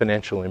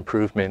exponential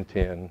improvement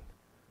in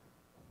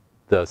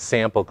the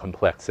sample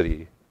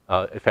complexity,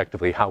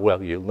 effectively how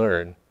well you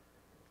learn,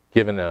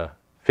 given a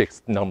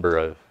fixed number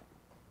of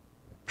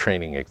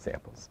training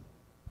examples.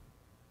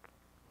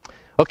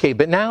 Okay,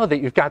 but now that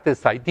you've got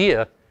this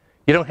idea,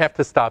 you don't have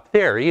to stop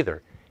there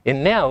either.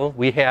 In NEL,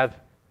 we have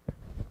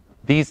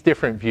these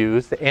different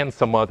views and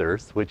some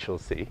others, which you'll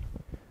see,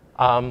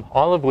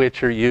 all of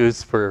which are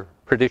used for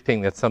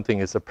predicting that something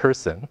is a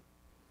person.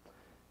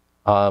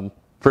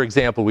 For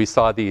example, we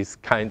saw these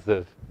kinds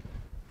of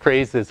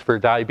phrases for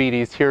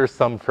diabetes. Here are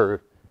some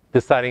for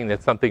deciding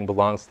that something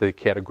belongs to the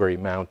category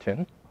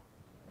mountain.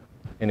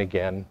 And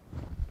again,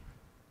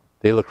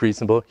 they look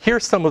reasonable.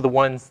 Here's some of the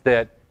ones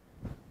that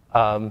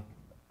are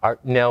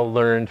now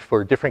learned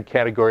for different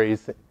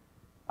categories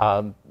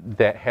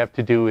that have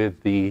to do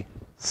with the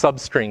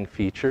substring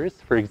features.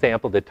 For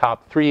example, the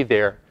top three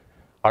there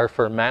are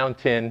for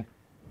mountain.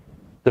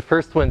 The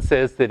first one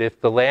says that if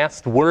the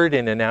last word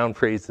in a noun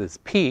phrase is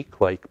peak,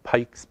 like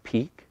Pike's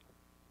Peak,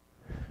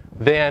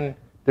 then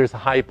there's a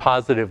high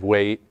positive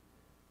weight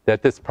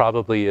that this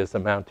probably is a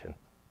mountain.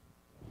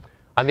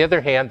 On the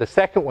other hand, the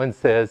second one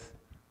says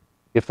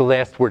If the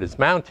last word is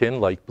mountain,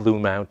 like Blue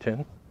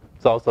Mountain,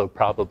 it's also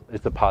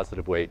it's a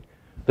positive weight.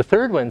 The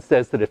third one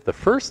says that if the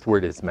first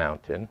word is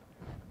mountain,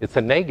 it's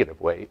a negative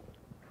weight,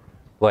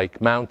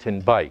 like mountain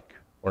bike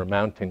or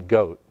mountain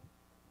goat.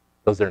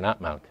 Those are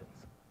not mountains.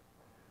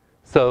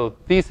 So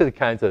these are the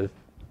kinds of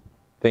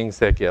things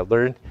that get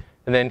learned.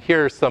 And then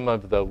here are some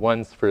of the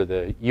ones for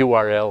the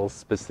URL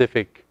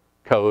specific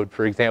code.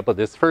 For example,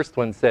 this first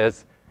one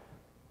says,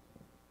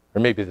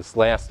 or maybe this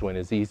last one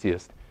is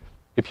easiest.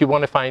 If you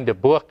want to find a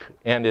book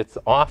and its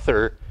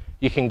author,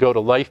 you can go to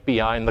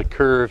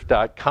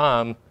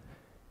lifebeyondthecurve.com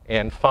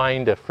and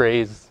find a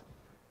phrase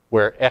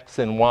where X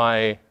and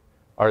Y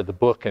are the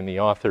book and the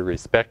author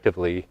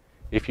respectively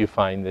if you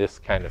find this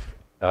kind of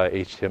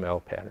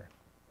HTML pattern.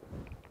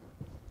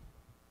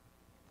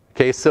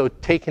 Okay, so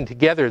taken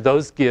together,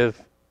 those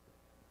give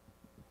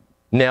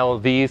Nell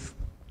these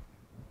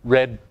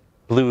red,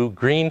 blue,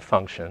 green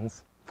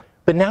functions.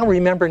 But now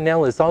remember,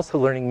 Nell is also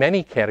learning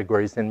many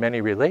categories and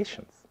many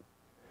relations.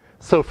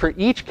 So for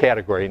each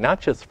category,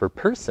 not just for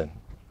person,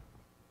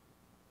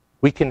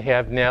 we can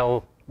have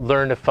Nell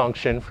learn a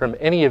function from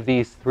any of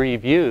these three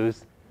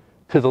views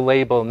to the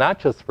label not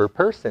just for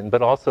person,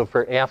 but also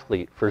for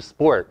athlete, for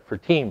sport, for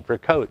team, for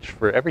coach,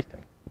 for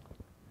everything.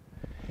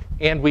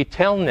 And we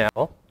tell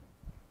Nell,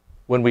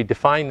 when we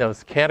define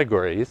those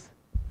categories,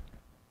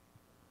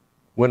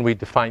 when we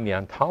define the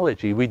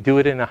ontology, we do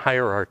it in a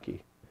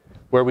hierarchy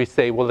where we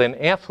say, well, an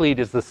athlete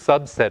is a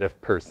subset of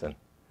person.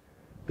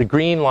 The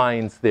green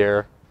lines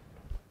there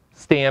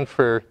stand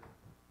for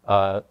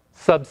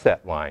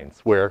subset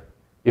lines, where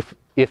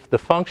if the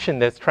function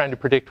that's trying to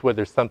predict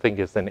whether something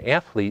is an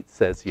athlete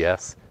says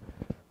yes,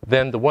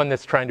 then the one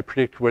that's trying to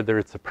predict whether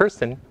it's a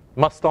person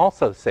must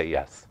also say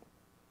yes.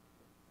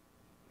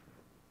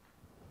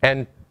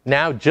 And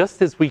now,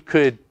 just as we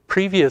could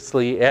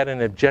previously add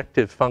an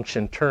objective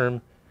function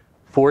term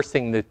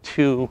forcing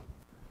the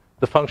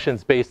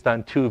functions based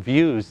on two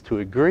views to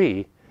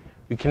agree,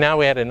 we can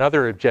now add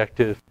another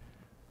objective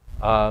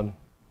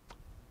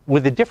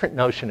with a different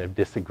notion of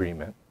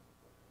disagreement,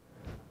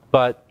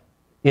 but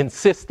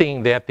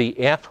insisting that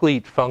the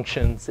athlete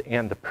functions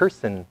and the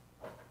person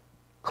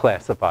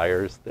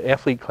classifiers, the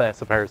athlete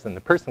classifiers and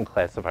the person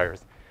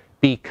classifiers,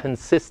 be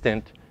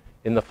consistent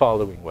in the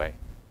following way.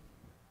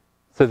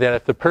 So that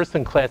if the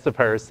person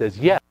classifier says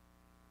yes,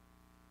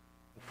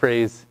 the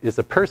phrase is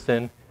a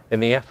person,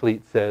 and the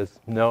athlete says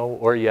no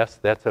or yes,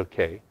 that's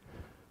okay.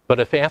 But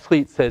if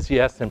athlete says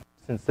yes and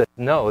person says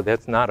no,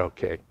 that's not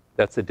okay.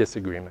 That's a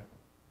disagreement.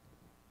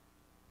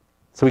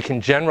 So we can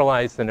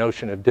generalize the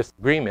notion of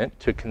disagreement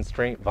to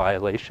constraint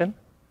violation.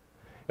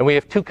 And we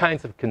have two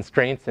kinds of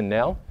constraints in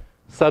Nell: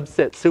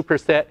 subset,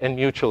 superset, and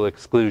mutual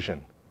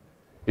exclusion.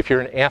 If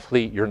you're an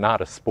athlete, you're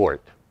not a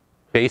sport.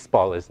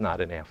 Baseball is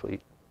not an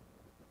athlete.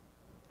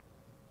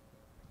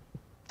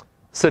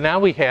 So now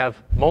we have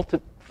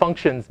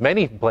functions,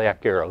 many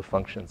black arrow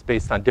functions,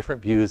 based on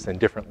different views and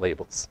different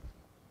labels.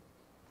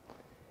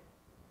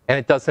 And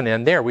it doesn't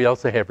end there. We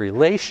also have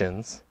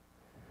relations,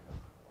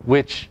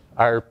 which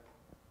are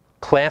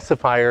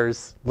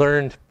classifiers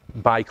learned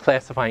by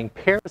classifying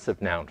pairs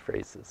of noun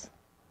phrases.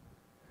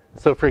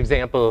 So for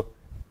example,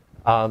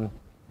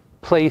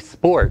 play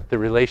sport, the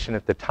relation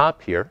at the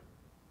top here,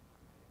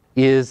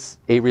 is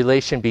a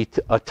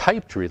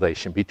typed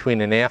relation between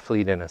an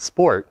athlete and a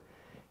sport.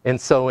 And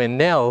so in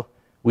Nell,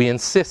 we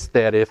insist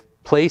that if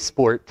play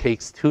sport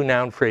takes two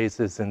noun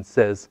phrases and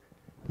says,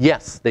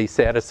 yes, they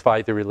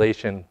satisfy the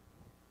relation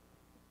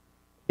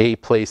A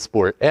play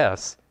sport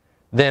S,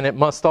 then it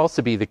must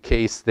also be the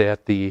case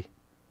that the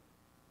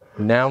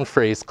noun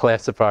phrase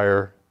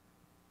classifier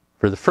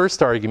for the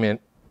first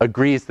argument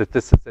agrees that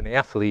this is an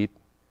athlete,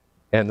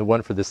 and the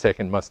one for the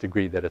second must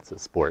agree that it's a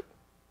sport.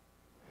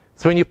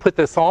 So when you put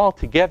this all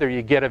together,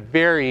 you get a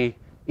very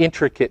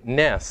intricate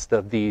nest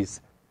of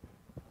these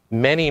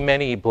many,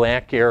 many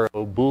black arrow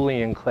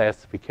Boolean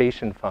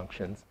classification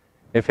functions.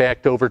 In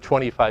fact, over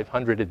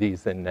 2,500 of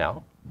these in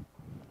Nell,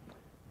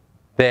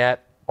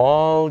 that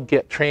all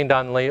get trained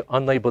on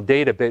unlabeled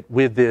data, but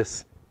with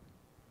this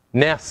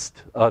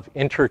nest of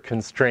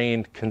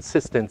interconstrained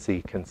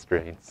consistency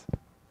constraints.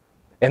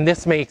 And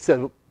this makes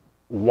a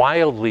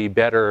wildly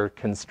better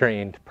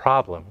constrained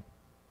problem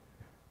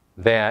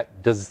that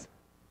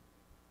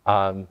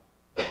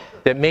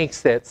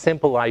makes that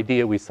simple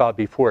idea we saw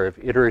before of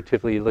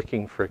iteratively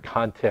looking for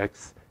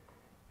context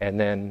and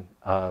then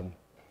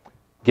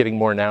getting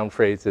more noun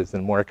phrases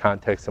and more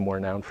context and more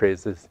noun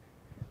phrases.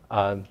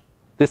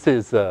 This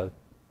is a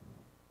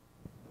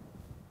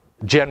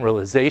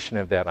generalization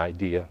of that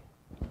idea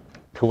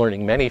to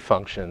learning many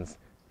functions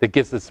that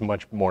gives us a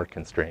much more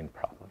constrained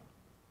problem.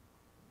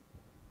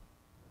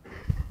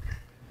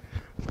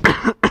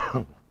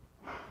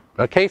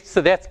 Okay,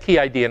 so that's key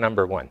idea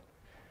number one.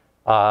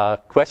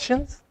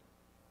 Questions?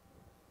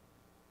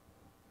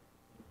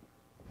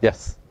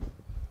 Yes?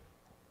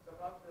 So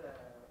about the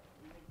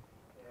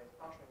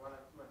function 1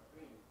 and 2 and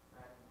 3,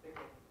 and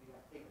technically we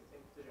have taken the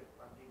same decision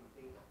from label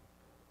data.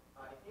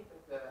 I think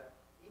that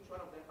each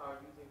one of them are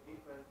using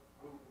different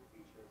group of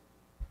features.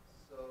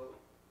 So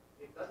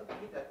it doesn't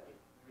mean that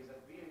if there is a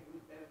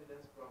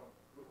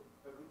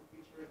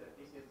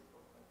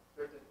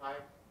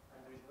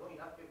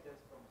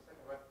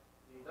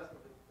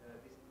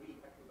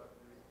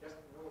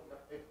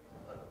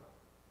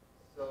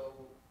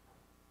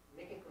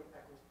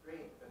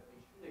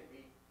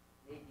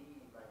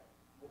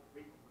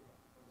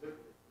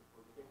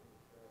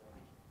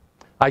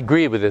I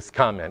agree with this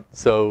comment.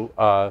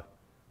 So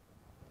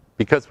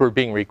because we're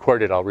being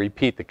recorded, I'll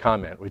repeat the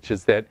comment, which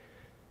is that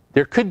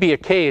there could be a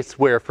case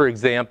where, for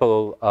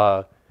example,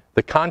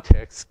 the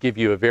contexts give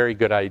you a very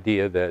good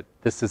idea that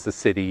this is a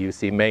city. You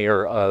see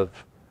mayor of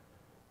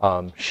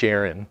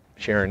Sharon.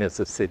 Sharon is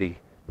a city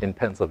in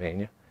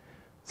Pennsylvania.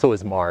 So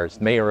is Mars,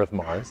 mayor of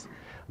Mars.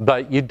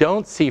 But you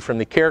don't see from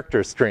the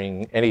character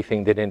string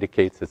anything that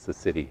indicates it's a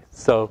city.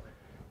 So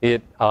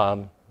it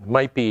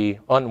might be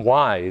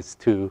unwise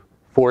to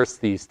force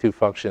these two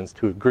functions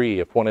to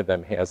agree if one of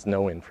them has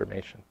no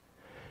information.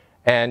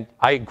 And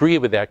I agree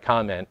with that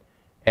comment.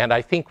 And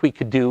I think we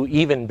could do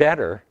even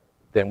better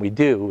than we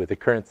do with the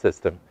current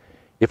system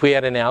if we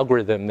had an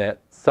algorithm that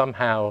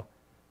somehow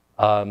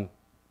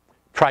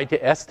tried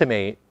to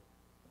estimate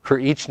for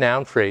each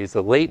noun phrase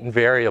a latent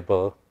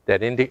variable,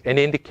 that an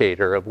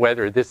indicator of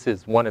whether this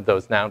is one of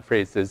those noun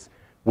phrases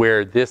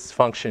where this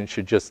function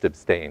should just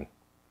abstain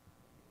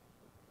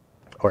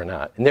or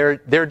not. And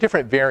there are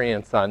different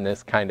variants on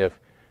this kind of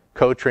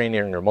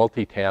co-training or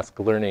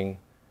multitask learning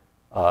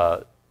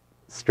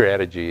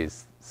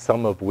strategies,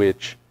 some of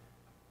which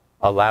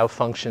allow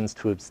functions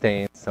to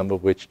abstain, some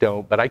of which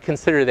don't. But I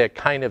consider that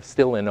kind of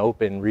still an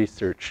open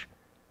research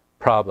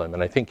problem,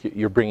 and I think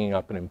you're bringing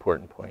up an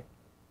important point.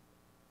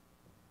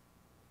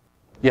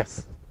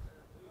 Yes? Do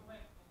you make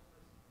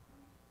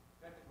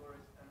categories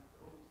and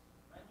rules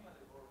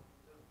manually, or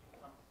just use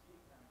some C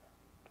and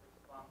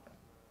expand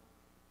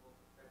those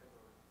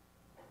categories?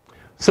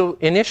 So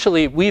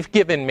initially, we've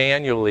given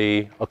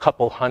manually a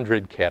couple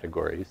hundred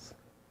categories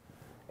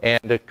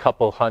and a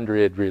couple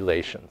hundred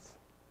relations.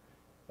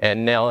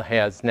 And Nell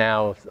has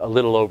now a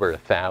little over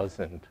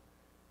 1,000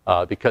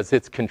 because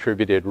it's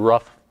contributed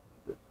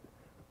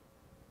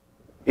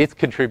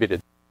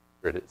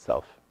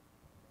itself.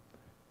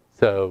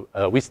 So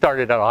we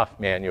started it off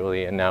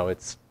manually, and now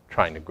it's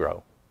trying to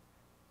grow.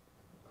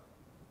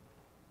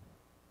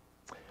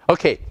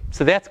 Okay,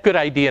 so that's good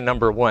idea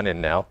number one in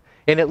Nell.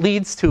 And it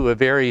leads to a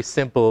very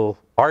simple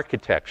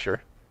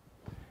architecture,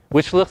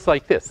 which looks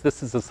like this.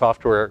 This is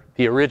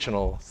the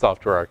original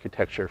software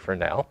architecture for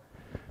Nell.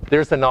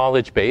 There's a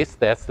knowledge base.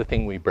 That's the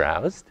thing we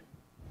browsed.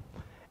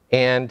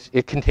 And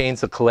it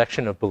contains a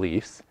collection of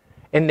beliefs.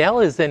 And Nell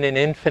is in an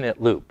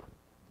infinite loop.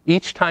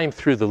 Each time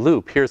through the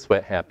loop, here's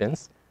what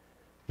happens.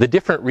 The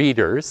different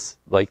readers,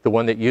 like the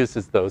one that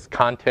uses those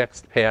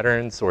context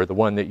patterns or the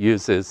one that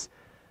uses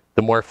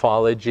the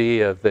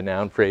morphology of the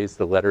noun phrase,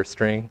 the letter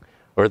string,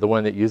 or the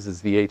one that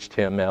uses the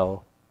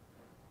HTML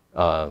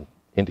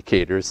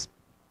indicators,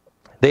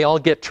 they all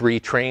get to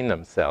retrain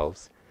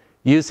themselves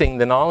using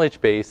the knowledge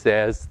base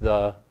as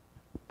the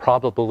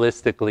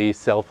probabilistically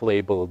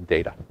self-labeled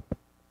data.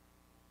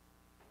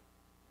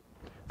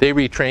 They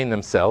retrain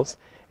themselves,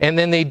 and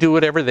then they do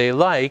whatever they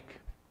like,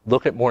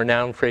 look at more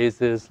noun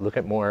phrases, look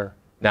at more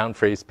noun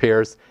phrase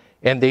pairs,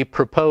 and they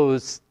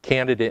propose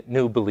candidate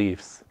new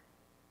beliefs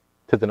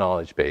to the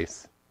knowledge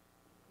base.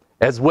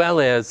 As well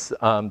as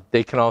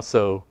they can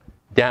also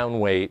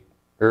downweight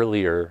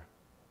earlier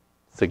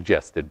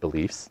suggested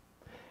beliefs.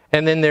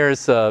 And then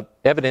there's an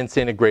evidence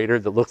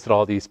integrator that looks at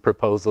all these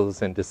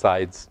proposals and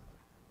decides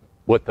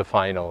what the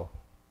final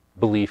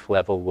belief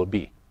level will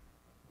be.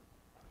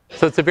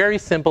 So it's a very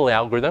simple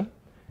algorithm.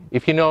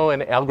 If you know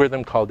an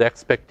algorithm called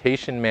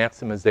expectation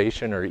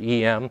maximization, or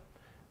EM,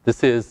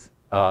 this is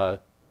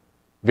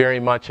very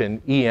much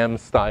an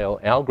EM-style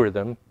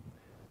algorithm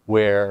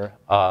where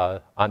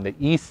on the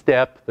E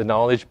step, the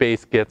knowledge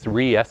base gets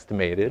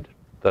re-estimated.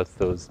 Thus,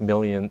 those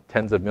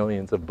tens of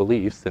millions of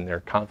beliefs and their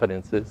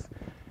confidences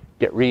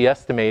get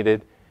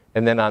re-estimated,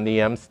 and then on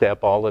the M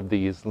step, all of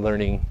these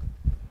learning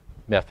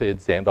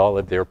methods and all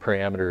of their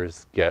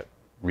parameters get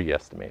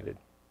re-estimated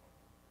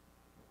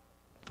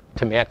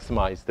to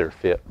maximize their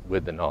fit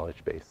with the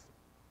knowledge base.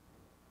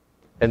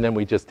 And then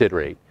we just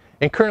iterate.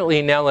 And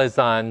currently, Nell is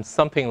on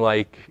something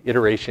like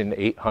iteration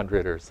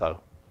 800 or so.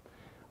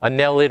 A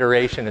Nell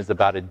iteration is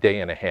about a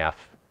day and a half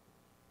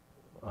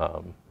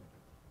to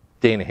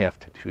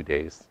 2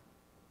 days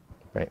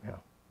right now.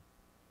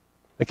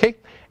 Okay?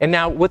 And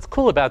now what's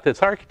cool about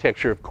this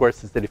architecture, of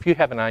course, is that if you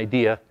have an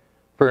idea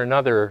for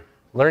another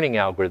learning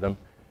algorithm,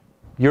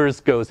 yours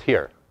goes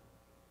here.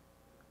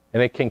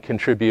 And it can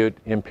contribute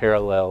in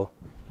parallel,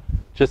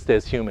 just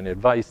as human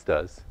advice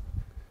does.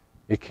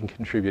 It can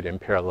contribute in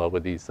parallel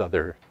with these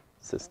other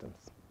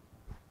systems.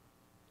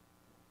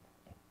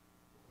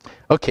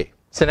 Okay,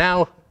 so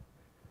now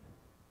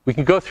we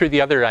can go through the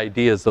other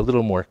ideas a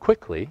little more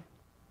quickly.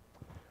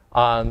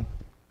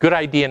 Good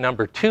idea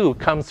number 2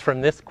 comes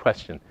from this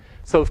question.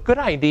 So if good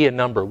idea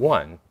number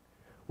 1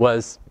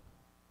 was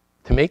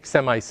to make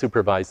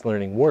semi-supervised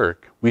learning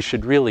work, we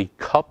should really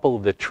couple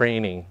the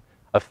training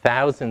of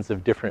thousands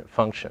of different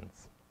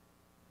functions.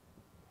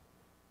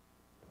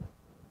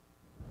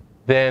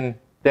 Then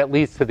that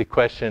leads to the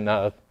question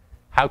of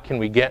how can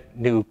we get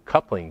new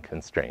coupling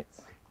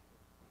constraints?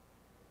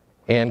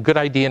 And good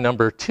idea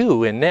number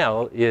 2 in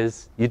Nell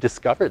is you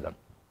discover them.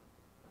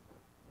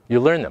 You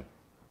learn them.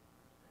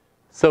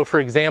 So for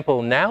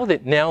example, now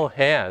that Nell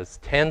has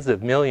tens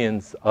of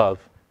millions of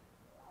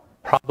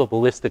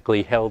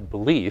probabilistically held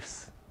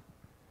beliefs,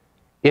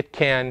 it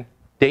can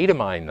data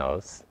mine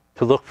those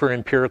to look for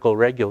empirical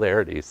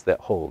regularities that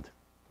hold.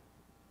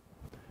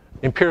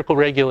 Empirical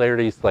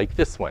regularities like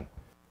this one.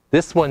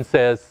 This one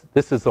says,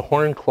 this is a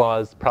horn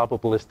clause,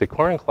 probabilistic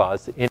horn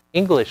clause. In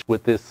English,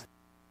 what this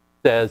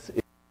says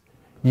is,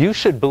 you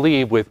should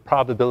believe with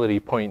probability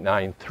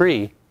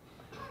 0.93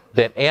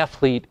 that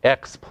athlete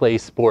X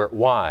plays sport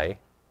Y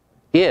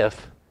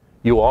if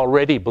you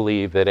already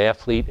believe that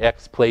athlete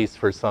X plays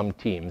for some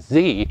team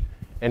Z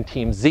and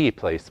team Z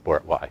plays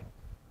sport Y.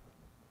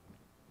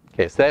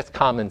 Okay, so that's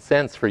common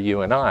sense for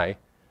you and I.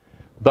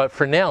 But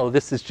for now,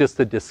 this is just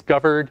a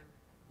discovered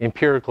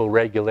empirical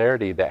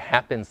regularity that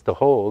happens to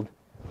hold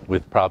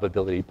with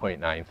probability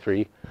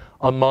 0.93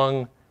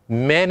 among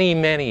many,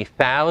 many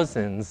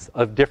thousands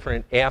of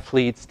different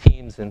athletes,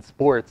 teams, and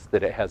sports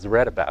that it has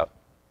read about.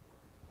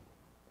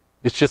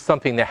 It's just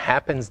something that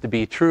happens to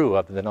be true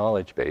of the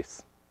knowledge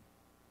base.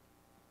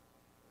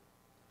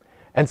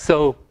 And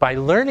so by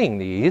learning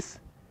these,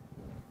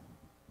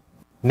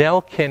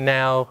 Nell can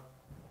now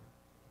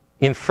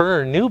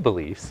infer new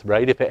beliefs,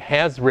 right? If it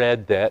has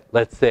read that,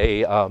 let's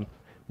say,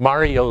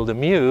 Mario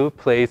Lemieux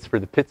plays for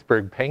the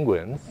Pittsburgh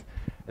Penguins,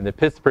 and the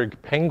Pittsburgh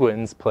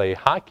Penguins play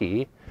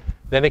hockey,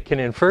 then it can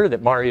infer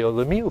that Mario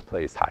Lemieux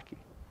plays hockey,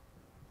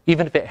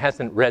 even if it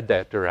hasn't read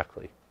that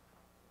directly.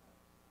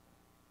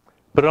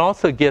 But it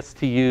also gets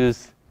to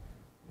use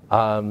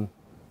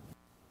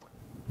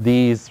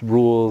these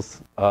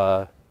rules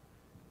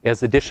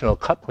as additional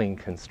coupling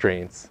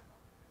constraints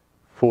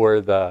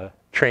for the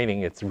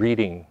training its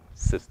reading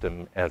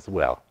system as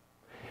well.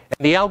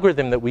 And the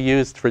algorithm that we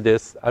used for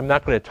this, I'm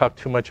not going to talk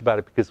too much about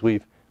it because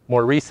we've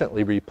more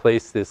recently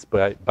replaced this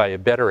by a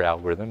better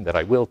algorithm that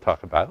I will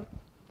talk about.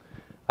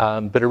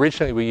 But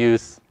originally we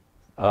used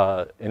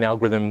an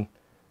algorithm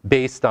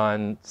based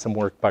on some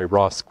work by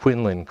Ross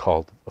Quinlan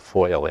called a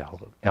FOIL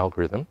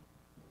algorithm.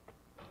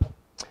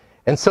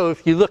 And so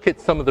if you look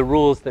at some of the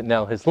rules that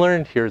Nell has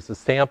learned, here's a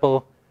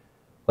sample.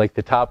 Like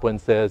the top one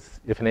says,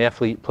 if an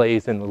athlete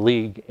plays in the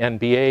league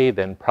NBA,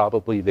 then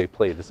probably they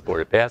play the sport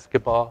of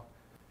basketball.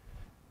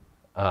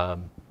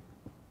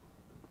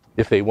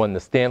 If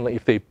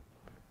the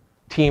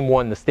team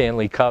won the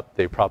Stanley Cup,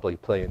 they probably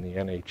play in the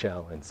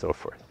NHL and so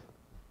forth.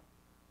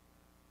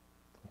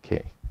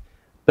 Okay.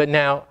 But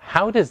now,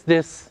 how does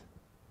this,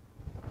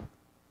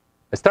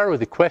 I start with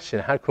the question,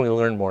 how can we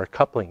learn more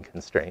coupling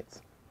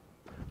constraints?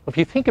 Well, if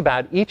you think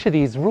about it, each of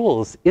these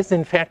rules is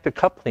in fact a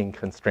coupling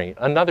constraint.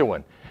 Another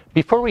one.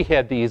 Before we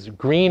had these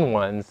green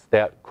ones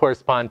that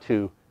correspond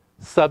to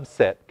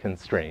subset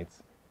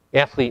constraints.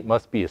 Athlete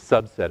must be a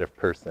subset of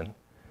person.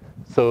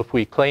 So if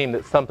we claim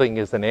that something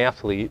is an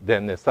athlete,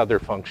 then this other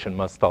function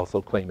must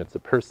also claim it's a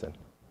person.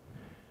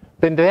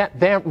 Then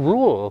that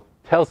rule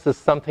tells us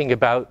something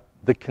about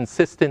the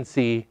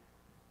consistency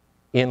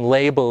in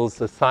labels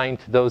assigned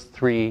to those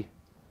three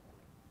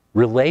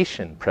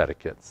relation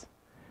predicates.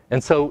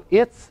 And so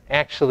it's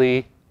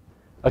actually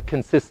a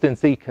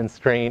consistency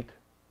constraint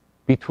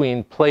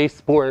between play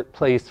sport,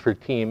 plays for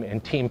team,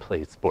 and team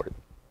plays sport.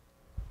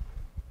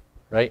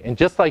 Right? And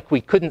just like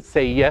we couldn't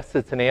say, yes,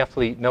 it's an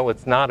athlete, no,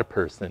 it's not a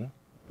person,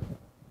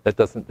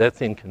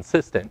 that's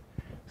inconsistent.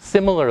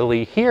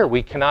 Similarly, here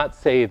we cannot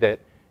say that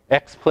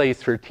X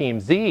plays for team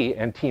Z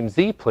and team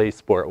Z plays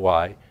sport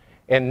Y,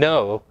 and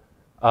no,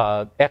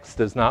 X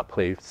does not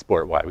play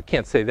sport Y. We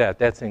can't say that.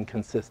 That's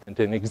inconsistent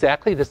in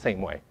exactly the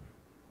same way.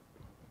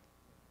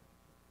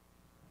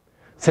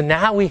 So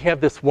now we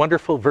have this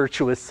wonderful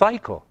virtuous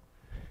cycle.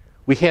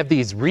 We have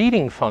these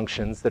reading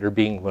functions that are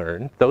being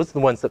learned. Those are the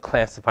ones that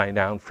classify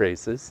noun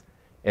phrases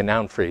and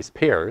noun phrase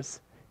pairs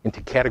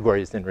into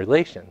categories and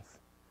relations.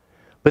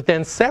 But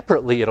then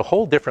separately, at a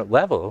whole different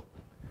level,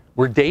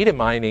 we're data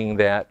mining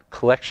that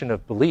collection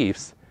of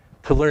beliefs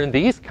to learn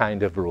these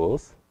kind of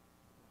rules.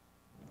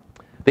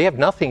 They have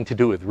nothing to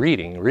do with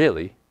reading,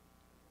 really.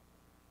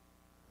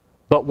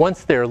 But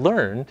once they're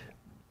learned,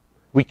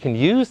 we can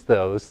use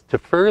those to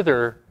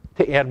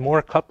add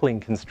more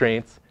coupling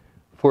constraints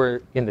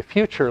for, in the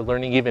future,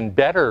 learning even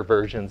better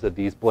versions of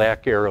these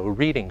black arrow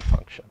reading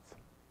functions.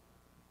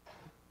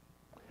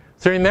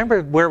 So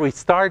remember where we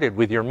started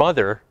with your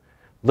mother,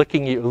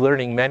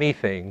 learning many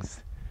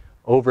things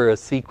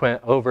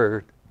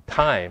over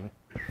time,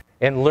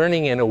 and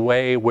learning in a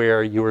way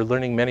where you were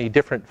learning many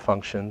different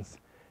functions,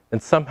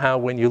 and somehow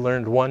when you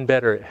learned one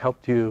better, it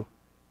helped you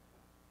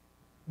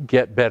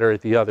get better at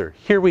the other.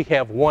 Here we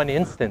have one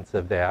instance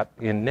of that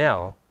in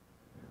Nell,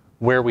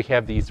 where we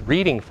have these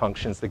reading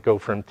functions that go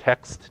from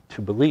text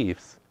to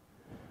beliefs.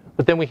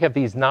 But then we have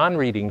these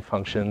non-reading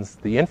functions,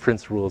 the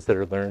inference rules that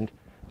are learned,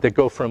 that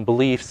go from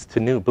beliefs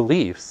to new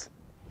beliefs.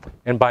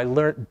 And by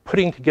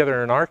putting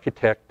together an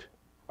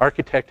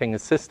architecting a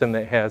system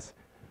that has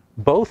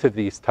both of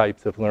these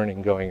types of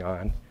learning going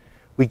on,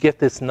 we get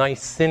this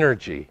nice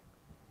synergy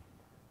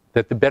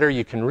that the better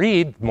you can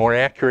read, the more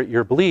accurate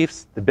your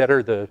beliefs, the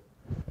better the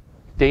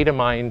data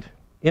mined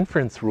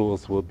inference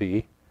rules will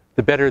be.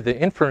 The better the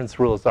inference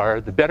rules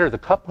are, the better the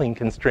coupling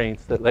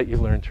constraints that let you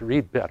learn to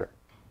read better.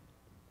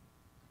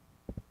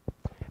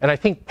 And I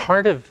think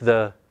part of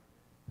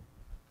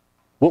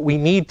what we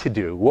need to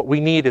do, what we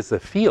need as a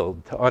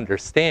field to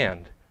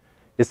understand,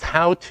 is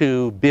how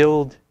to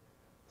build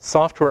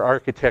software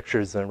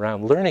architectures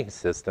around learning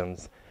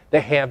systems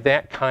that have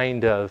that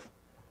kind of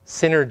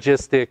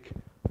synergistic,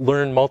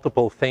 learn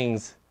multiple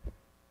things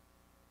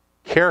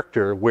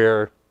character,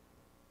 where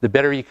the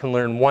better you can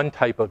learn one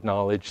type of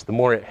knowledge, the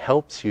more it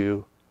helps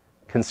you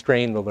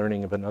constrain the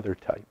learning of another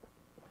type.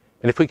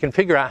 And if we can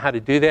figure out how to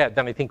do that,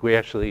 then I think we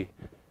actually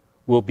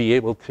will be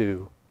able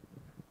to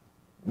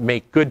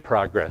make good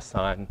progress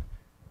on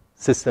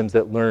systems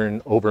that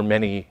learn over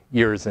many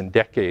years and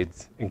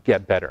decades and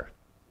get better.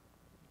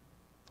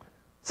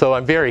 So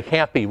I'm very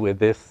happy with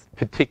this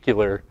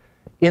particular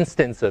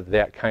instance of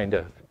that kind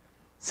of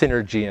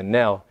synergy in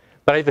NEL.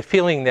 But I have a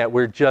feeling that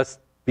we're just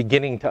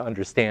beginning to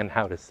understand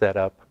how to set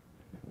up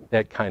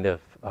that kind of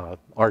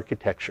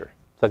architecture.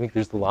 So I think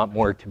there's a lot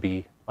more to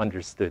be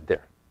understood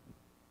there.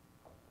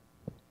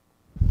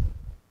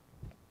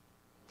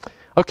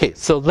 Okay,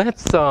 so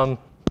let's let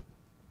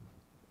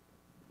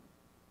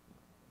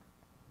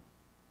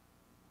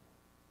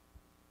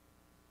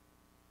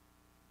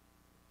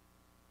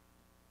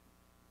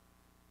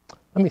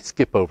me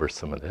skip over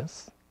some of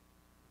this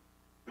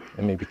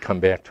and maybe come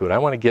back to it. I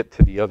want to get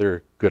to the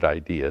other good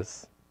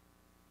ideas.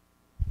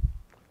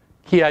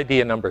 Key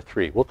idea number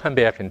 3. We'll come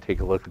back and take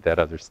a look at that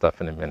other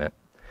stuff in a minute.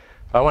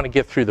 I want to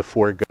get through the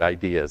 4 good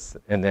ideas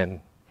and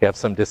then have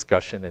some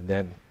discussion and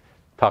then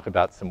talk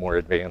about some more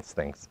advanced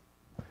things.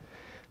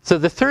 So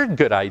the third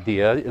good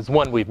idea is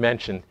one we've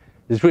mentioned,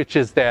 which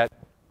is that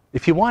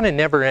if you want a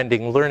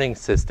never-ending learning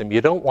system,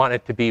 you don't want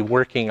it to be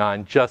working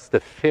on just a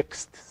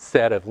fixed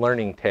set of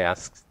learning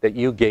tasks that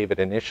you gave it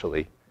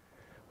initially.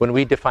 When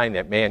we define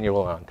that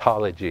manual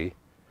ontology,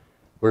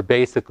 we're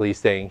basically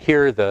saying,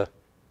 here are the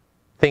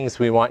things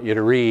we want you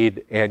to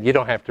read, and you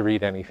don't have to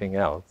read anything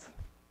else.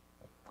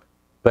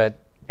 But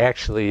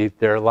actually,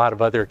 there are a lot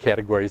of other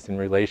categories and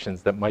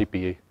relations that might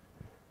be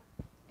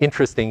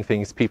interesting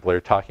things people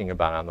are talking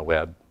about on the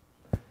web.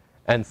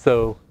 And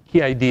so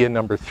key idea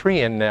number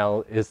 3 in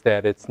NEL is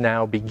that it's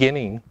now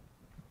beginning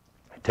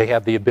to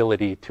have the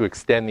ability to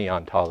extend the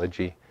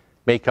ontology,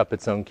 make up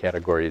its own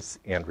categories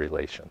and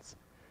relations.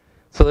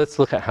 So let's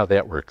look at how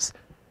that works.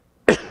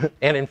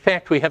 And in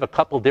fact, we have a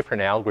couple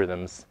different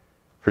algorithms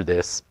for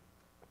this.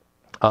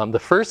 The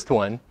first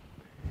one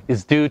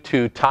is due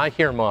to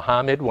Tahir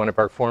Mohammed, one of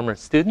our former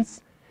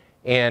students,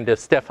 and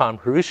Stefan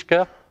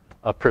Hrushka,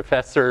 a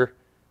professor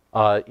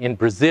in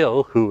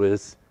Brazil who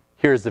is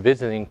here as a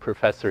visiting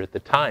professor at the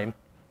time.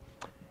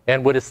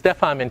 And what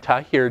Stefan and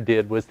Tahir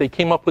did was they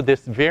came up with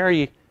this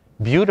very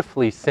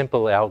beautifully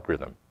simple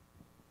algorithm.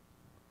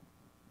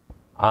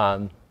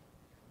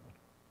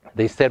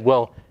 They said,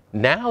 well,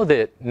 now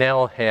that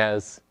NEL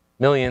has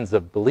millions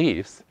of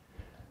beliefs,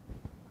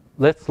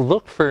 let's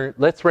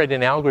write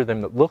an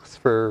algorithm that looks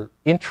for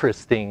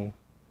interesting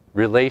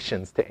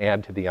relations to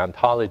add to the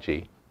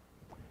ontology,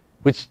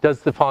 which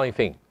does the following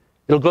thing.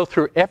 It'll go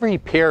through every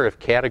pair of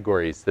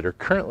categories that are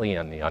currently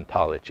in the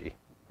ontology.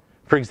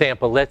 For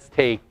example, let's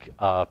take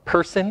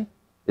person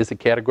as a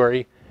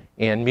category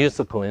and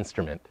musical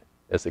instrument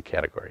as a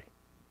category.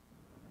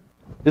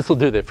 This will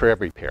do that for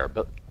every pair,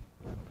 but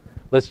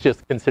let's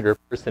just consider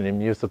person and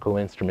musical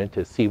instrument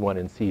as C1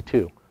 and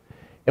C2.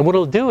 And what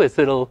it'll do is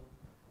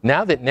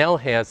now that NEL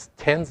has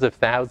tens of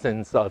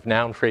thousands of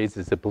noun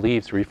phrases it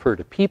believes refer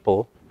to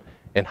people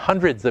and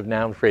hundreds of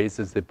noun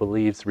phrases it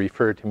believes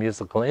refer to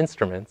musical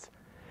instruments,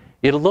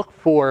 it'll look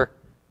for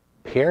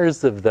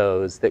pairs of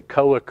those that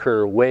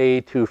co-occur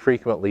way too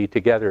frequently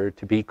together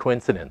to be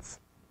coincidence.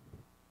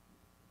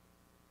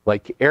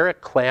 Like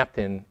Eric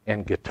Clapton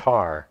and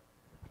guitar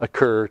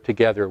occur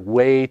together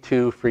way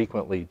too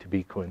frequently to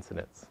be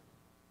coincidence.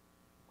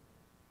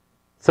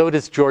 So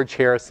does George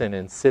Harrison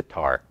and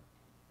sitar.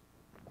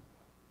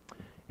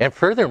 And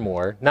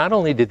furthermore, not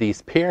only do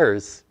these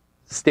pairs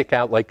stick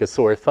out like a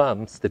sore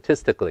thumb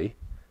statistically,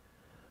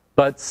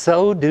 but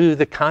so do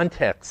the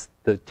context,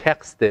 the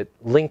text that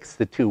links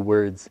the two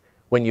words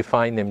when you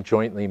find them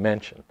jointly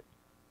mentioned.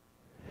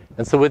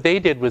 And so what they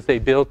did was they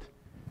built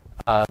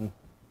an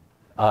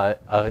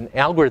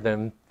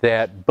algorithm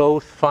that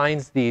both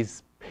finds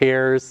these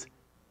pairs,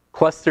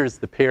 clusters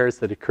the pairs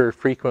that occur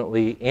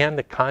frequently and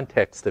the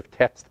context of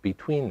text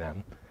between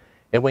them.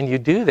 And when you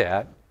do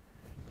that,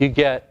 you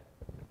get,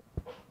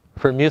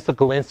 for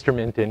musical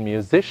instrument and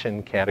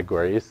musician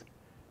categories,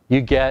 you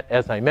get,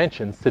 as I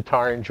mentioned,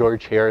 sitar and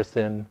George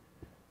Harrison,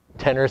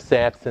 tenor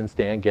sax and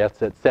Stan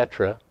Getz,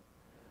 etc.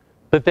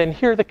 But then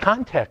here are the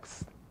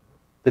contexts,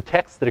 the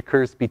text that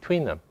occurs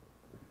between them.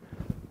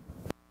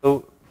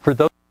 So for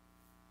those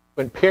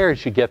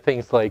pairs, you get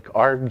things like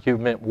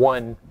argument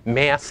 1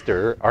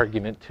 master,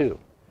 argument 2,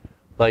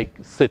 like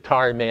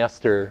sitar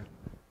master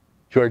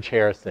George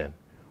Harrison,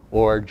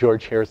 or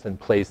George Harrison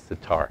plays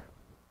sitar.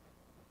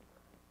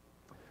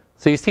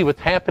 So you see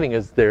what's happening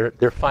is they're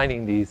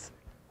finding these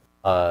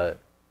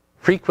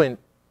frequent,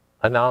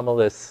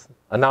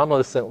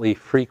 anomalously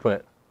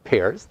frequent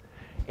pairs,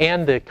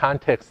 and the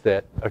contexts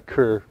that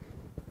occur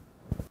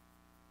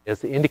as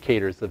the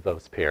indicators of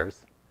those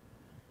pairs.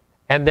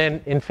 And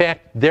then, in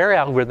fact, their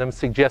algorithm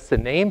suggests a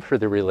name for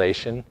the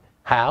relation.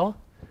 How?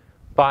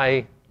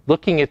 By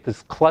looking at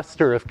this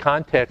cluster of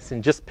contexts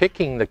and just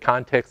picking the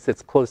context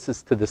that's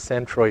closest to the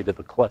centroid of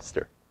the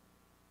cluster,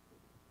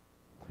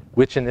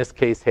 which in this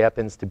case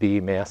happens to be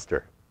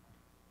master.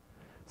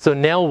 So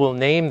Nell will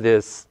name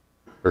this,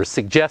 or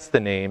suggest the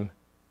name,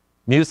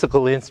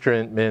 musical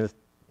instrument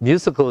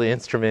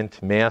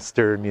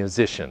master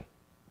musician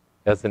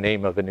as the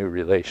name of a new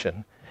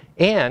relation.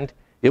 And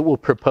it will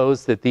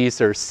propose that these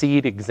are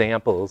seed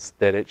examples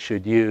that it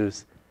should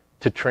use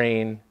to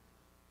train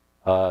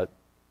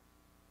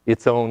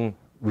its own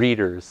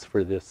readers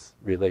for this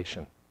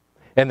relation.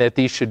 And that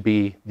these should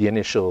be the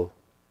initial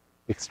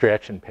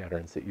extraction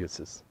patterns it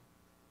uses.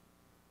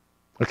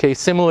 Okay,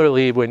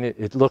 similarly, when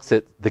it looks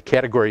at the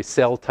category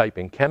cell type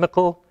and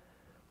chemical,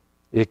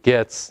 it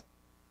gets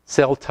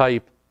cell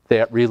type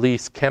that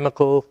release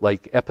chemical,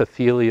 like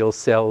epithelial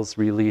cells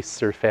release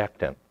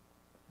surfactant.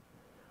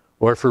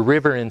 Or for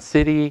river and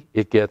city,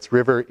 it gets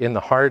river in the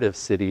heart of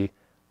city,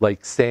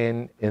 like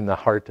Seine in the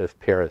heart of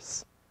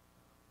Paris,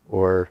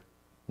 or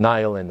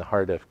Nile in the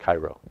heart of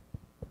Cairo.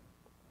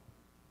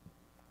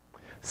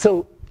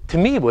 So to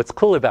me, what's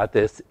cool about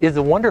this is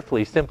a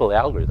wonderfully simple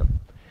algorithm.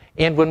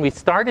 And when we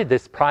started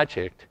this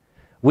project,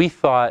 we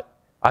thought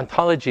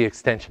ontology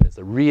extension is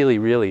a really,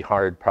 really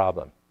hard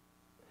problem.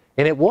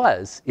 And it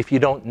was if you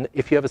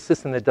have a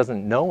system that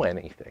doesn't know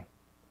anything.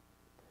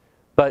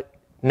 But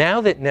now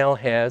that Nell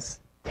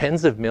has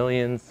tens of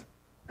millions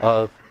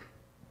of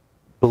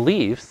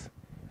beliefs,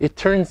 it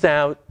turns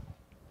out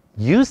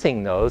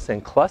using those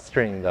and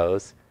clustering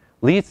those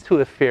leads to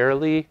a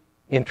fairly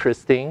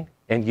interesting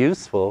and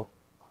useful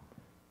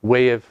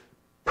way of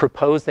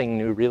proposing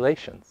new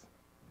relations.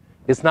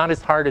 It's not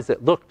as hard as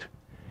it looked.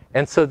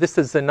 And so this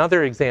is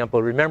another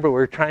example. Remember, what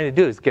we're trying to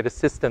do is get a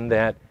system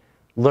that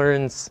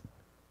learns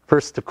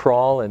first to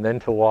crawl and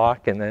then to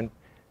walk, and then...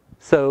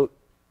 So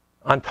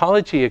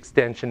ontology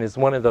extension is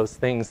one of those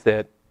things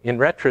that, in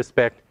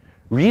retrospect,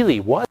 really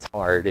was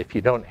hard if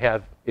you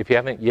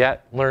haven't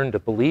yet learned a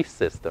belief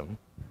system.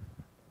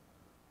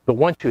 But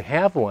once you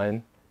have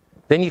one,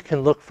 then you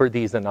can look for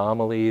these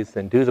anomalies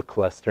and do the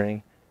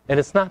clustering, and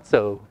it's not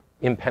so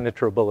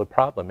impenetrable a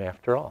problem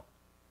after all.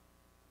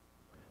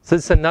 So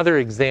it's another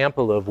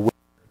example of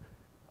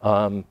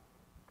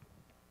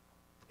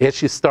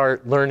as you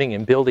start learning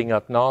and building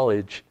up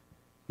knowledge,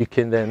 you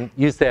can then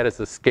use that as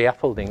a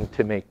scaffolding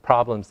to make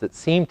problems that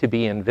seem to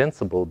be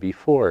invincible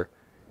before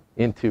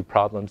into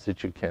problems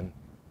that you can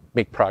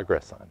make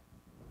progress on.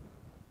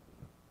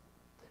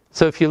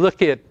 So if you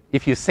look at,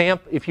 if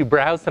you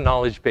browse the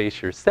knowledge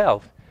base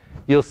yourself,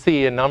 you'll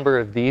see a number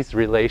of these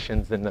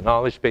relations in the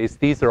knowledge base.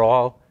 These are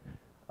all,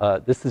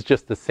 this is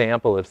just a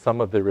sample of some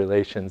of the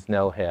relations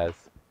Nell has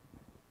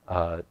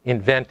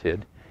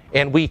invented.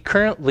 And we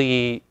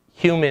currently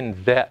human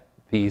vet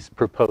these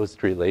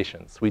proposed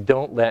relations. We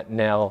don't let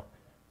Nell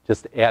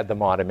just add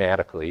them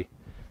automatically.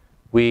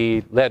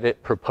 We let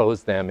it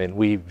propose them, and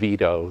we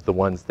veto the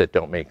ones that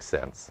don't make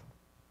sense.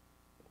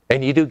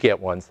 And you do get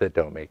ones that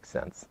don't make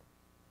sense.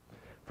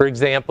 For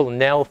example,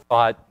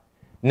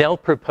 Nell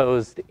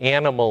proposed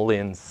animal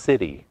in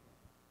city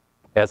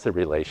as a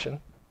relation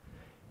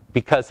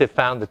because it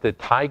found that the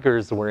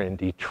tigers were in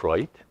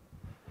Detroit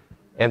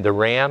and the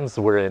rams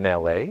were in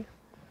LA.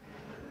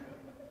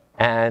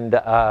 And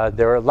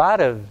there are a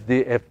lot of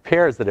the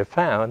pairs that it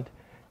found,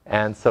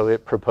 and so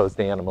it proposed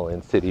animal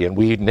in city, and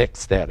we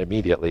nixed that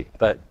immediately.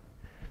 But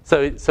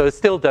so it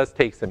still does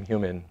take some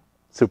human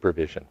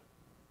supervision.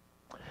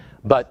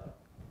 But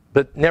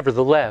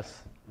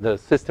nevertheless, the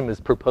system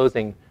is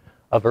proposing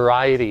a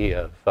variety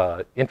of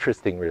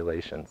interesting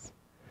relations.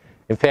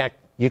 In fact,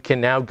 you can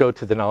now go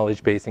to the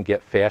knowledge base and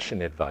get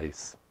fashion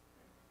advice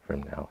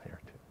from Nell here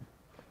too.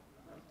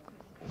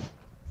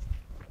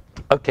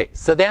 Okay,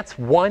 so that's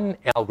one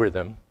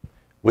algorithm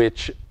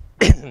which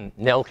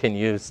Nell can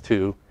use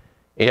to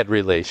add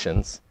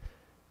relations.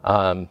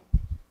 Actually,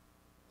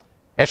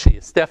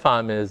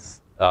 Stefan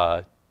is,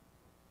 we're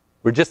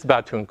just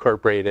about to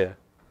incorporate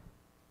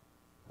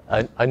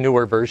a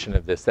newer version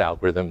of this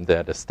algorithm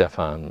that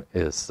Stefan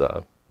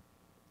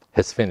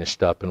has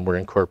finished up, and we're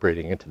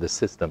incorporating into the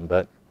system,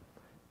 but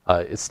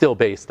it's still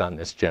based on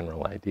this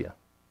general idea.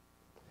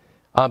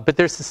 But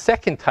there's a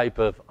second type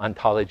of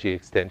ontology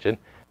extension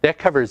that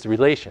covers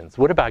relations.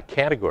 What about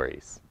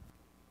categories?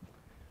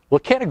 Well,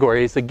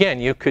 categories,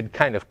 again, you could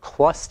kind of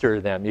cluster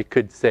them. You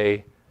could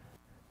say,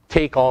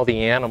 take all the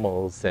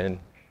animals and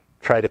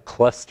try to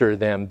cluster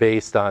them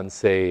based on,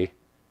 say,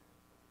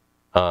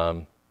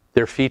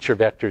 their feature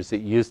vectors that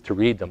you use to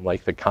read them,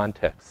 like the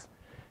context,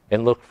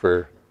 and look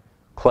for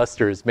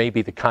clusters.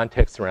 Maybe the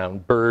context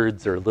around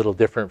birds are a little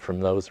different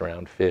from those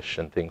around fish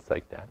and things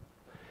like that.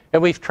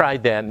 And we've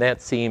tried that, and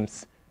that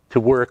seems to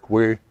work.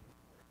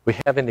 We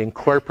haven't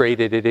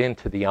incorporated it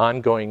into the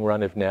ongoing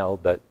run of Nell,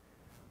 but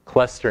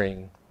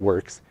clustering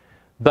works.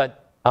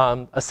 But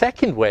a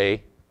second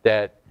way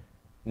that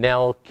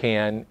Nell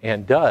can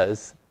and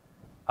does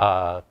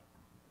try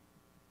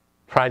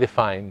to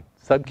find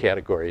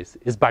subcategories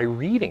is by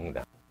reading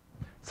them.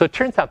 So it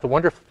turns out the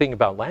wonderful thing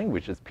about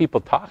language is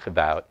people talk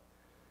about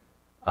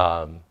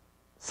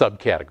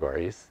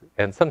subcategories,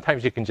 and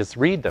sometimes you can just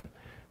read them.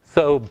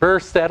 So Burr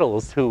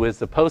Settles, who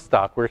was a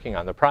postdoc working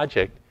on the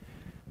project,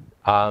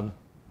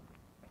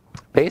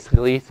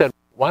 basically said,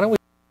 why don't we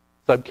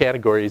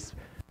subcategories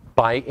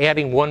by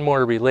adding one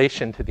more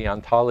relation to the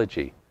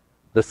ontology,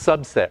 the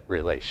subset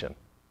relation.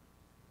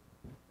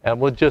 And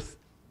we'll just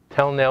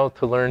tell Nell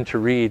to learn to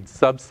read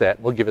subset.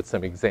 We'll give it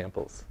some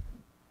examples.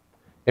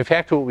 In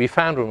fact, what we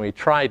found when we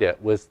tried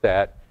it was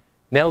that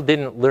Nell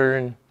didn't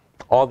learn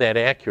all that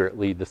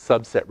accurately the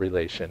subset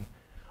relation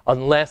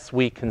unless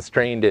we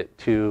constrained it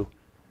to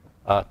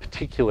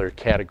particular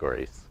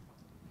categories.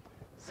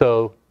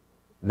 So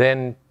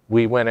then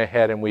we went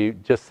ahead and we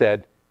just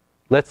said,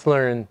 let's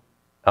learn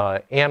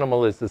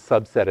animal is a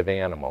subset of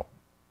animal.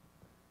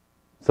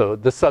 So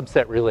the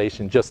subset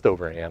relation just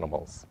over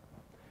animals.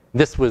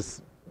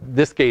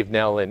 This gave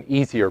Nell an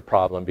easier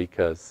problem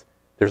because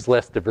there's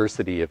less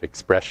diversity of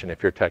expression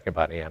if you're talking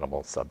about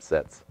animal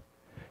subsets.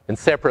 And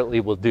separately,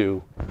 we'll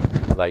do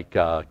like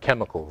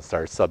chemicals,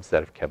 our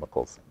subset of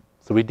chemicals.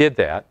 So we did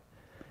that.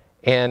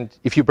 And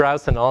if you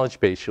browse the knowledge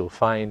base, you'll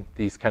find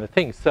these kind of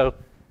things. So,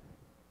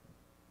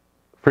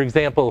 for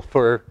example,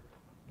 for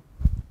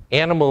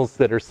animals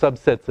that are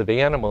subsets of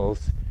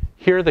animals,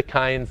 here are the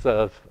kinds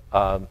of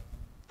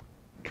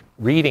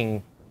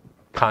reading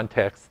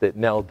contexts that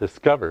Nell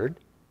discovered.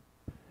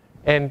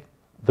 And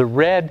the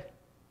red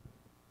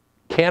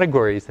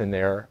categories in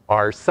there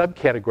are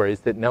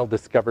subcategories that Nell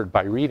discovered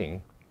by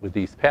reading with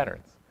these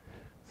patterns.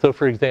 So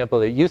for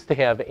example, it used to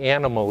have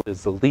animal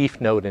as a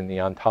leaf node in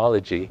the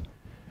ontology,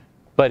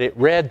 but it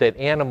read that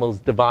animals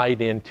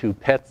divide into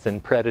pets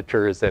and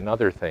predators and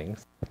other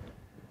things.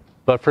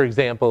 But for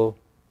example,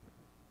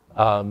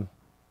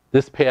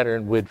 this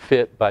pattern would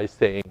fit by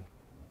saying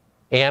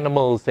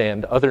animals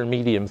and other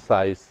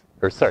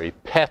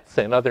pets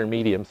and other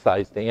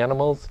medium-sized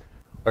animals,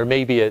 or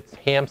maybe it's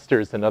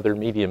hamsters and other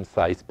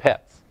medium-sized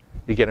pets.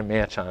 You get a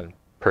match on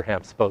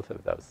perhaps both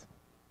of those.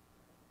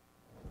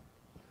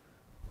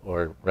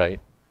 Or, right,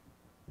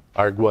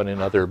 ARG1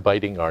 and other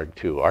biting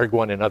ARG2,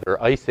 ARG1 and other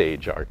Ice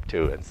Age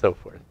ARG2, and so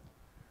forth.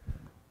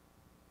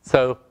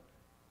 So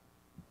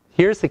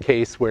here's a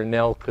case where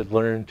Nell could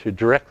learn to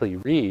directly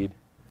read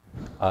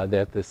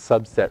that this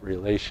subset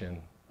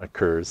relation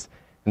occurs,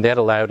 and that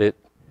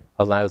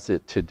allows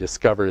it to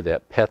discover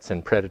that pets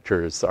and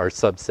predators are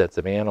subsets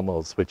of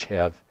animals which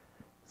have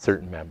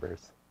certain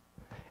members.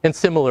 And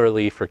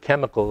similarly for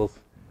chemicals,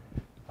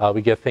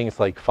 we get things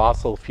like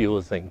fossil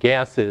fuels and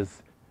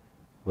gases,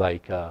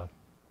 like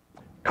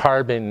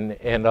carbon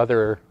and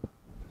other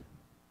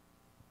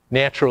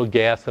natural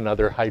gas and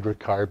other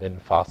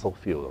hydrocarbon fossil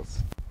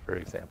fuels, for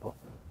example.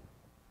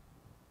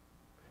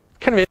 It's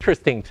kind of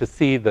interesting to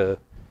see the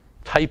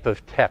type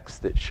of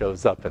text that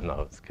shows up in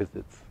those, because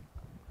it's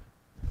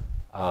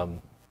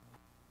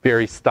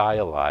very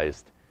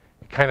stylized.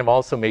 It kind of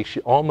also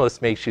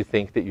almost makes you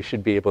think that you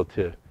should be able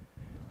to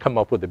come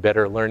up with a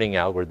better learning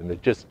algorithm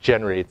that just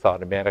generates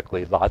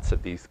automatically lots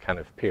of these kind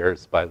of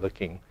pairs by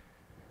looking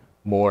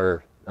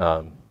more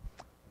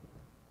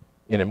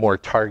in a more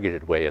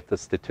targeted way at the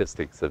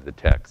statistics of the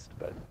text.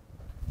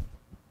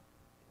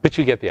 But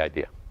you get the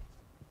idea.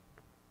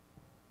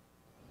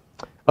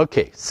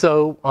 Okay,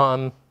 so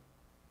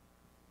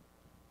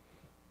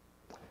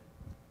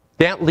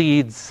that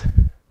leads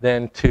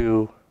then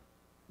to,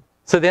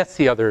 so that's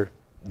the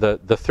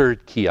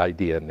third key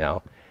idea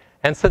now.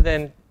 And so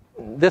then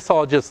this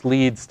all just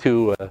leads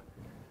to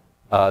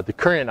the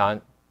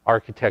current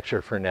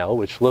architecture for Nell,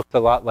 which looks a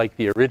lot like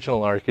the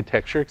original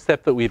architecture,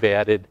 except that we've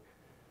added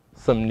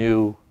some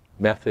new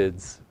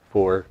methods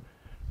for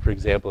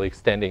example,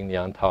 extending the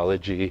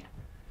ontology,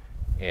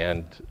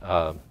 and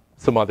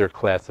some other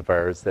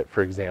classifiers that,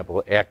 for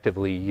example,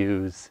 actively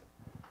use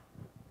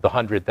the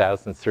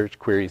 100,000 search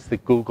queries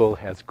that Google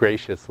has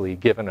graciously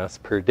given us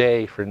per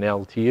day for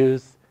Nell to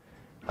use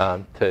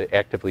to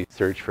actively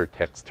search for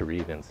text to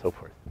read and so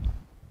forth.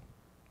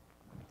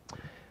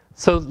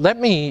 So let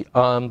me,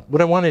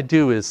 what I want to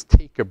do is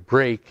take a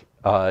break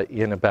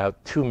in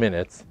about 2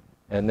 minutes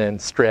and then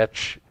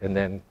stretch and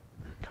then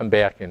come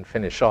back and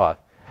finish off.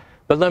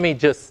 But let me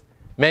just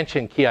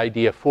mention key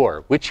idea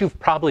 4, which you've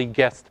probably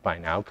guessed by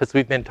now because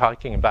we've been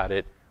talking about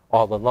it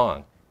all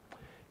along.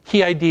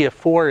 Key idea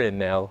 4 in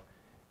Nell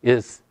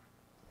is,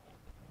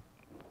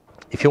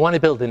 if you want to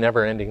build a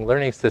never-ending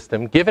learning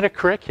system, give it a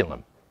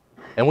curriculum.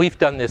 And we've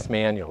done this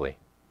manually.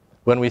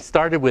 When we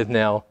started with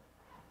Nell,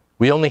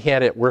 we only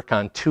had it work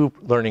on 2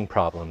 learning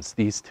problems,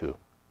 these 2.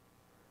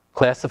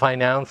 Classify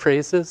noun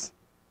phrases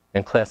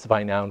and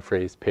classify noun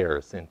phrase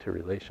pairs into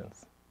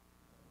relations.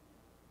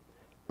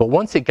 But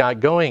once it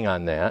got going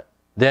on that,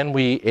 then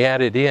we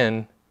added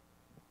in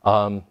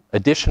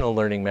additional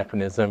learning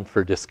mechanism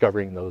for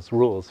discovering those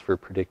rules for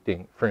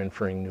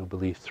inferring new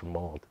beliefs from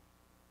old.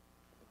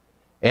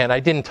 And I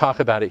didn't talk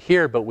about it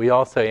here, but we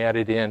also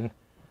added in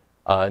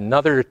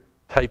another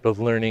type of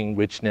learning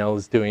which Nell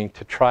is doing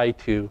to try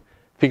to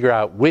figure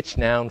out which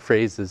noun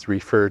phrases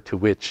refer to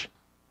which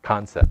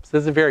concepts.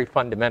 This is a very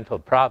fundamental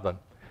problem.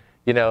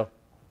 You know,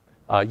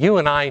 You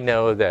and I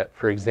know that,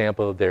 for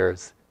example,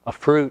 there's a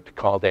fruit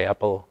called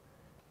apple,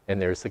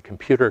 and there's a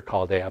computer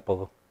called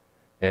Apple,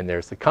 and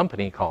there's a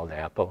company called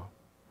Apple.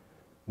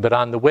 But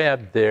on the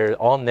web,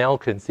 all Nell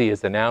can see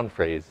is a noun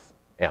phrase,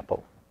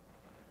 apple.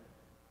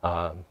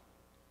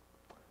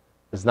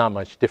 There's not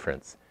much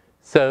difference.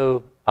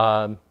 So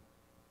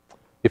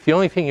if the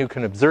only thing you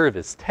can observe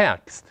is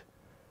text,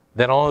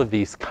 then all of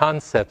these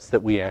concepts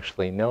that we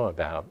actually know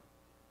about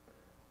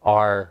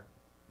are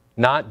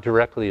not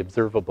directly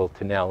observable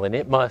to Nell, and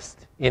it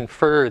must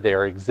infer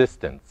their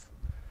existence.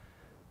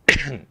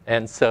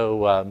 And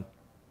so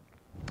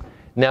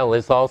Nell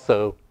has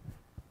also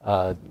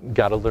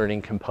got a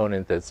learning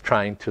component that's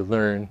trying to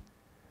learn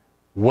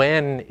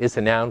when is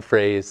a noun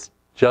phrase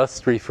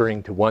just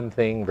referring to one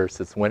thing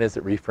versus when is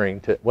it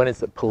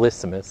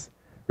polysemous,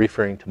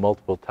 referring to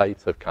multiple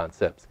types of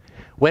concepts.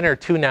 When are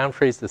two noun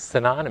phrases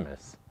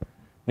synonymous?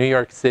 New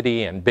York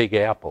City and Big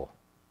Apple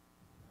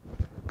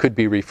could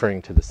be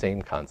referring to the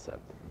same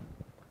concept.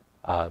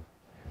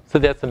 So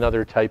that's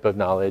another type of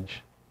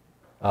knowledge,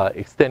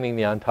 extending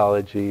the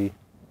ontology.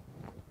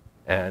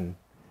 And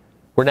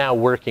we're now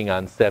working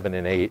on 7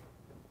 and 8.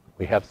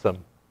 We have some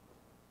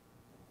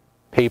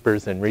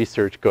papers and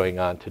research going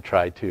on to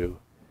try to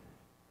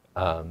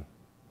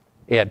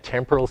add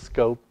temporal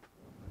scope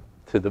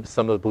to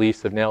some of the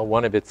beliefs of Nell.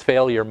 One of its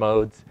failure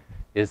modes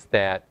is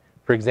that,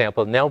 for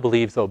example, Nell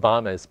believes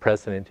Obama is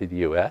president of the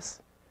US,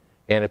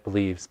 and it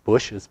believes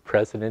Bush is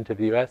president of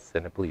the US,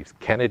 and it believes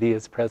Kennedy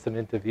is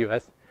president of the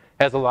US.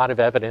 It has a lot of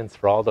evidence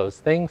for all those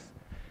things.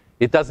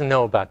 It doesn't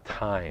know about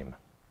time.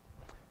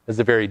 It's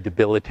a very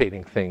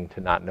debilitating thing to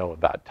not know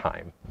about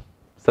time.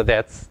 So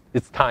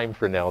it's time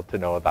for Nell to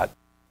know about.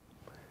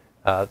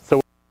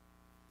 So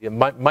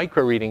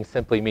micro-reading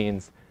simply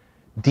means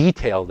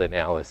detailed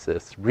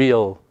analysis,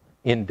 real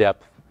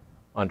in-depth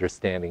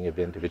understanding of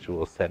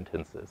individual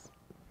sentences.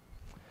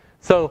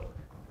 So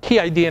key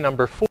idea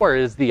number 4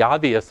 is the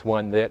obvious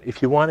one, that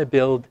if you want to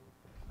build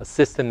a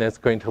system that's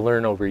going to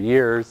learn over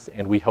years,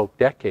 and we hope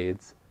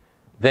decades,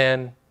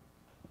 then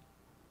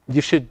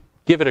you should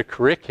give it a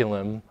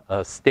curriculum,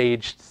 a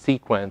staged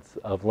sequence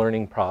of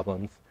learning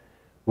problems,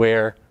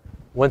 where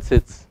once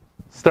it's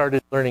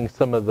started learning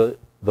some of the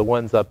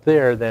ones up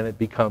there, then it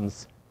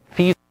becomes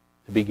feasible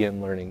to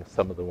begin learning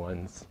some of the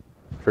ones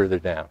further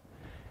down.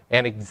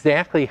 And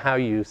exactly how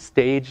you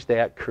stage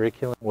that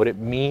curriculum, what it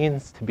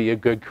means to be a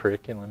good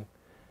curriculum,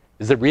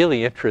 is a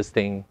really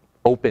interesting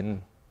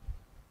open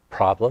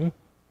problem,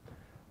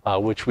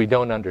 which we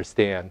don't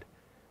understand.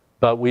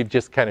 But we've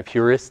just kind of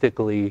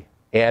heuristically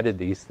added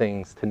these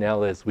things to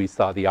Nell as we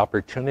saw the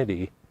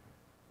opportunity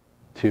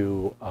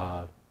to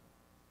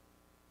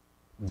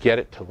get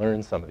it to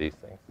learn some of these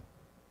things.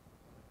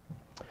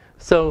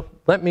 So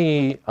let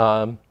me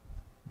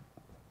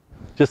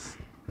just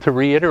to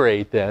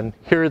reiterate then,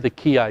 here are the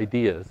key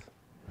ideas,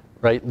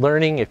 right?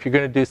 Learning, if you're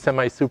going to do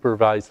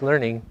semi-supervised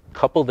learning,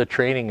 couple the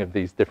training of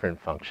these different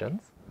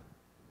functions.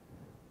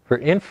 For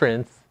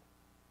inference,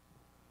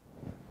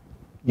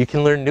 you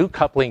can learn new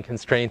coupling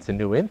constraints and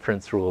new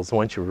inference rules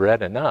once you've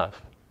read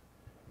enough,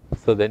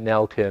 so that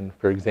Nell can,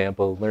 for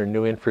example, learn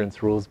new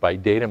inference rules by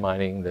data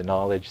mining the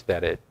knowledge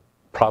that it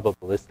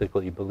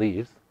probabilistically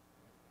believes.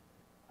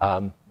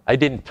 I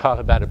didn't talk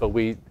about it, but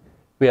we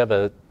have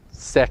a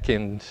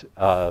second,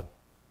 a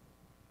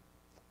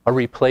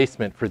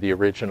replacement for the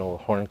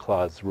original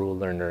Hornclaw's rule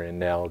learner in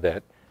Nell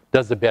that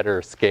does a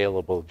better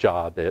scalable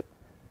job at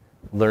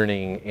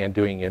learning and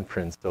doing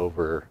inference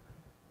over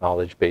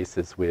knowledge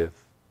bases with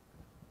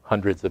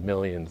hundreds of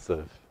millions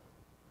of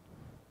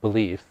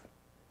beliefs.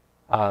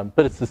 But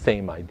it's the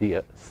same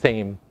idea,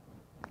 same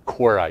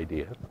core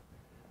idea.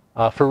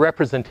 For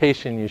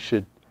representation, you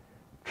should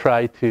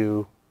try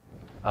to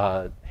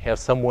have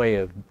some way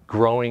of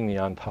growing the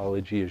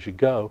ontology as you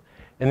go.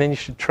 And then you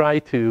should try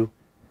to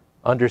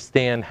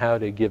understand how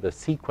to give a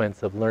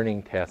sequence of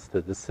learning tasks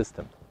to the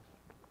system.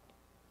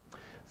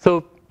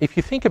 So if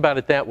you think about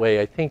it that way,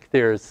 I think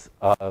there's,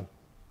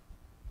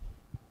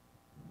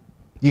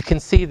 you can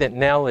see that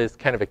Nell is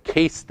kind of a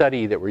case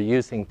study that we're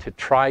using to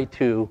try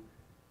to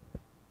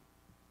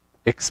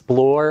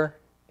explore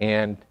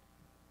and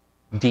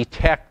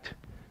detect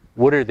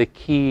what are the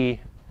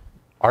key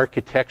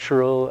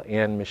architectural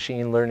and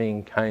machine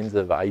learning kinds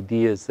of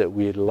ideas that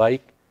we'd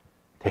like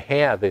to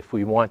have if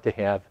we want to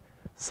have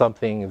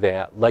something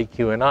that, like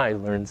you and I,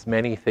 learns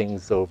many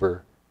things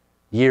over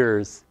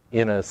years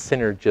in a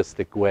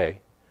synergistic way.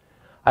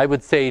 I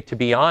would say, to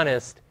be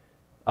honest,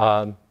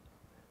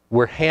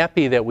 we're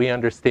happy that we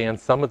understand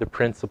some of the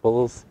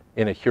principles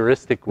in a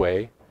heuristic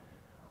way.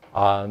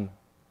 I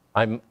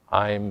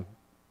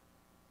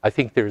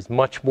think there's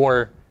much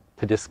more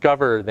to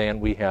discover than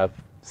we have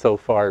so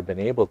far been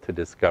able to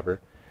discover.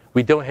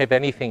 We don't have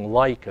anything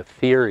like a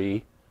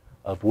theory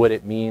of what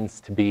it means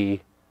to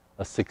be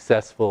a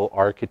successful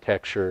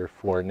architecture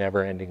for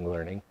never-ending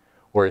learning,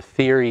 or a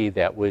theory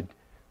that would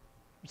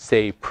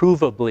say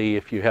provably,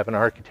 if you have an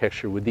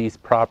architecture with these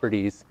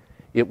properties,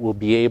 it will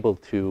be able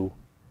to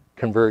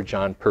converge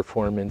on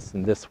performance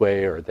in this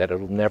way, or that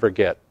it'll never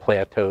get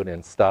plateaued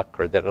and stuck,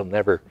 or that it'll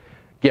never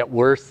get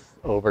worse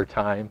over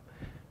time.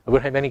 I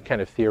wouldn't have any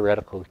kind of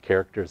theoretical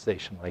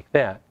characterization like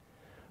that.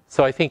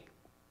 So I think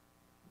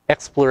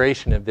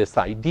exploration of this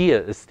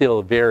idea is still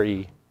a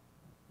very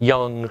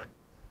young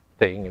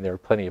thing, and there are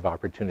plenty of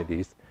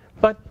opportunities.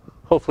 But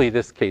hopefully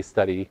this case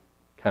study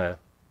kind of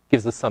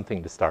gives us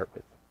something to start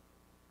with.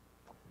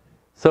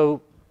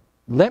 So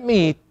let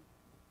me,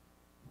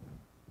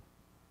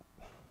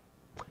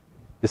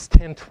 it's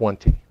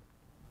 10:20.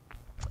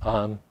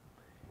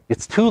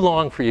 It's too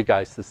long for you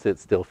guys to sit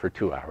still for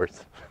 2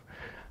 hours.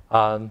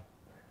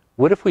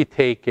 What if we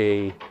take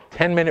a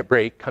 10-minute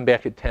break, come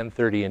back at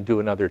 10:30 and do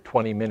another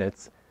 20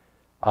 minutes?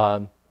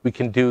 We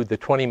can do the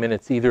 20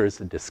 minutes either as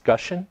a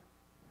discussion,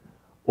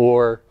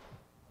 or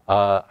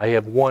I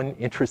have one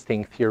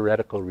interesting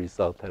theoretical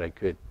result that I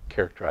could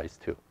characterize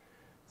too.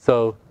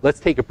 So let's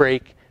take a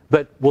break,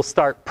 but we'll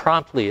start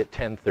promptly at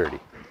 10:30.